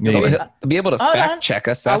 Maybe. He'll be able to Oh, fact check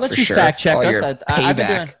us. I'll That's let for you sure. fact check All us. your I've been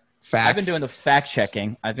payback doing- facts. I've been doing the fact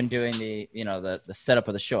checking. I've been doing the the setup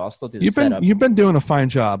of the show. I'll still do the You've setup. been doing a fine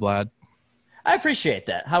job, lad. I appreciate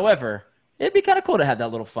that. However, it'd be kind of cool to have that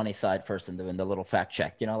little funny side person doing the little fact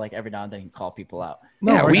check. Like every now and then you can call people out.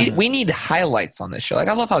 No, yeah, we're we need highlights on this show. Like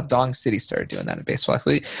I love how Dong City started doing that in baseball.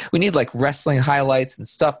 We need like wrestling highlights and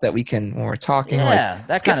stuff that we can when we're talking. Yeah, like, that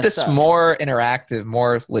let's kind get of this stuff. more interactive,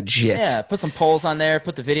 more legit. Yeah, put some polls on there.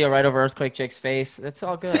 Put the video right over Earthquake Jake's face. That's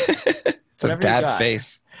all good. It's a Whatever you bad got.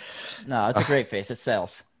 face. No, it's a great face. It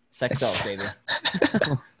sells. Sex sells, baby.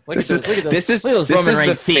 Look This at those, look at those, this is look at those this Roman is the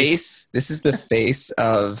Reigns teeth. face. This is the face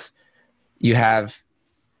of you have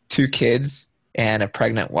two kids and a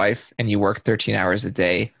pregnant wife, and you work 13 hours a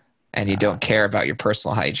day, and you don't care about your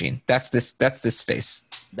personal hygiene. That's this face.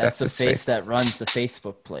 That's the this face that runs the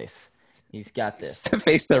Facebook place. He's got It's this. the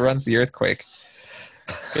face that runs the earthquake.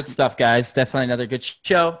 Good stuff, guys. Definitely another good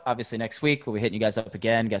show. Obviously, next week we'll be hitting you guys up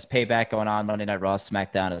again. You guys, Payback going on, Monday Night Raw,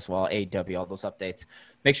 SmackDown as well, AEW, all those updates.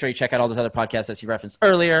 Make sure you check out all those other podcasts as you referenced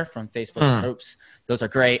earlier from Facebook groups. Those are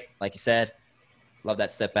great. Like you said, love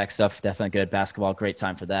that step back stuff. Definitely good. Basketball, great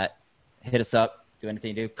time for that. Hit us up. Do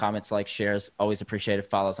anything you do. Comments, likes, shares. Always appreciated.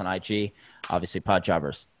 Follows on IG. Obviously, Pod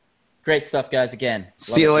Jobbers. Great stuff, guys. Again.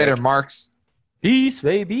 See you later, Marks. Peace,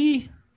 baby.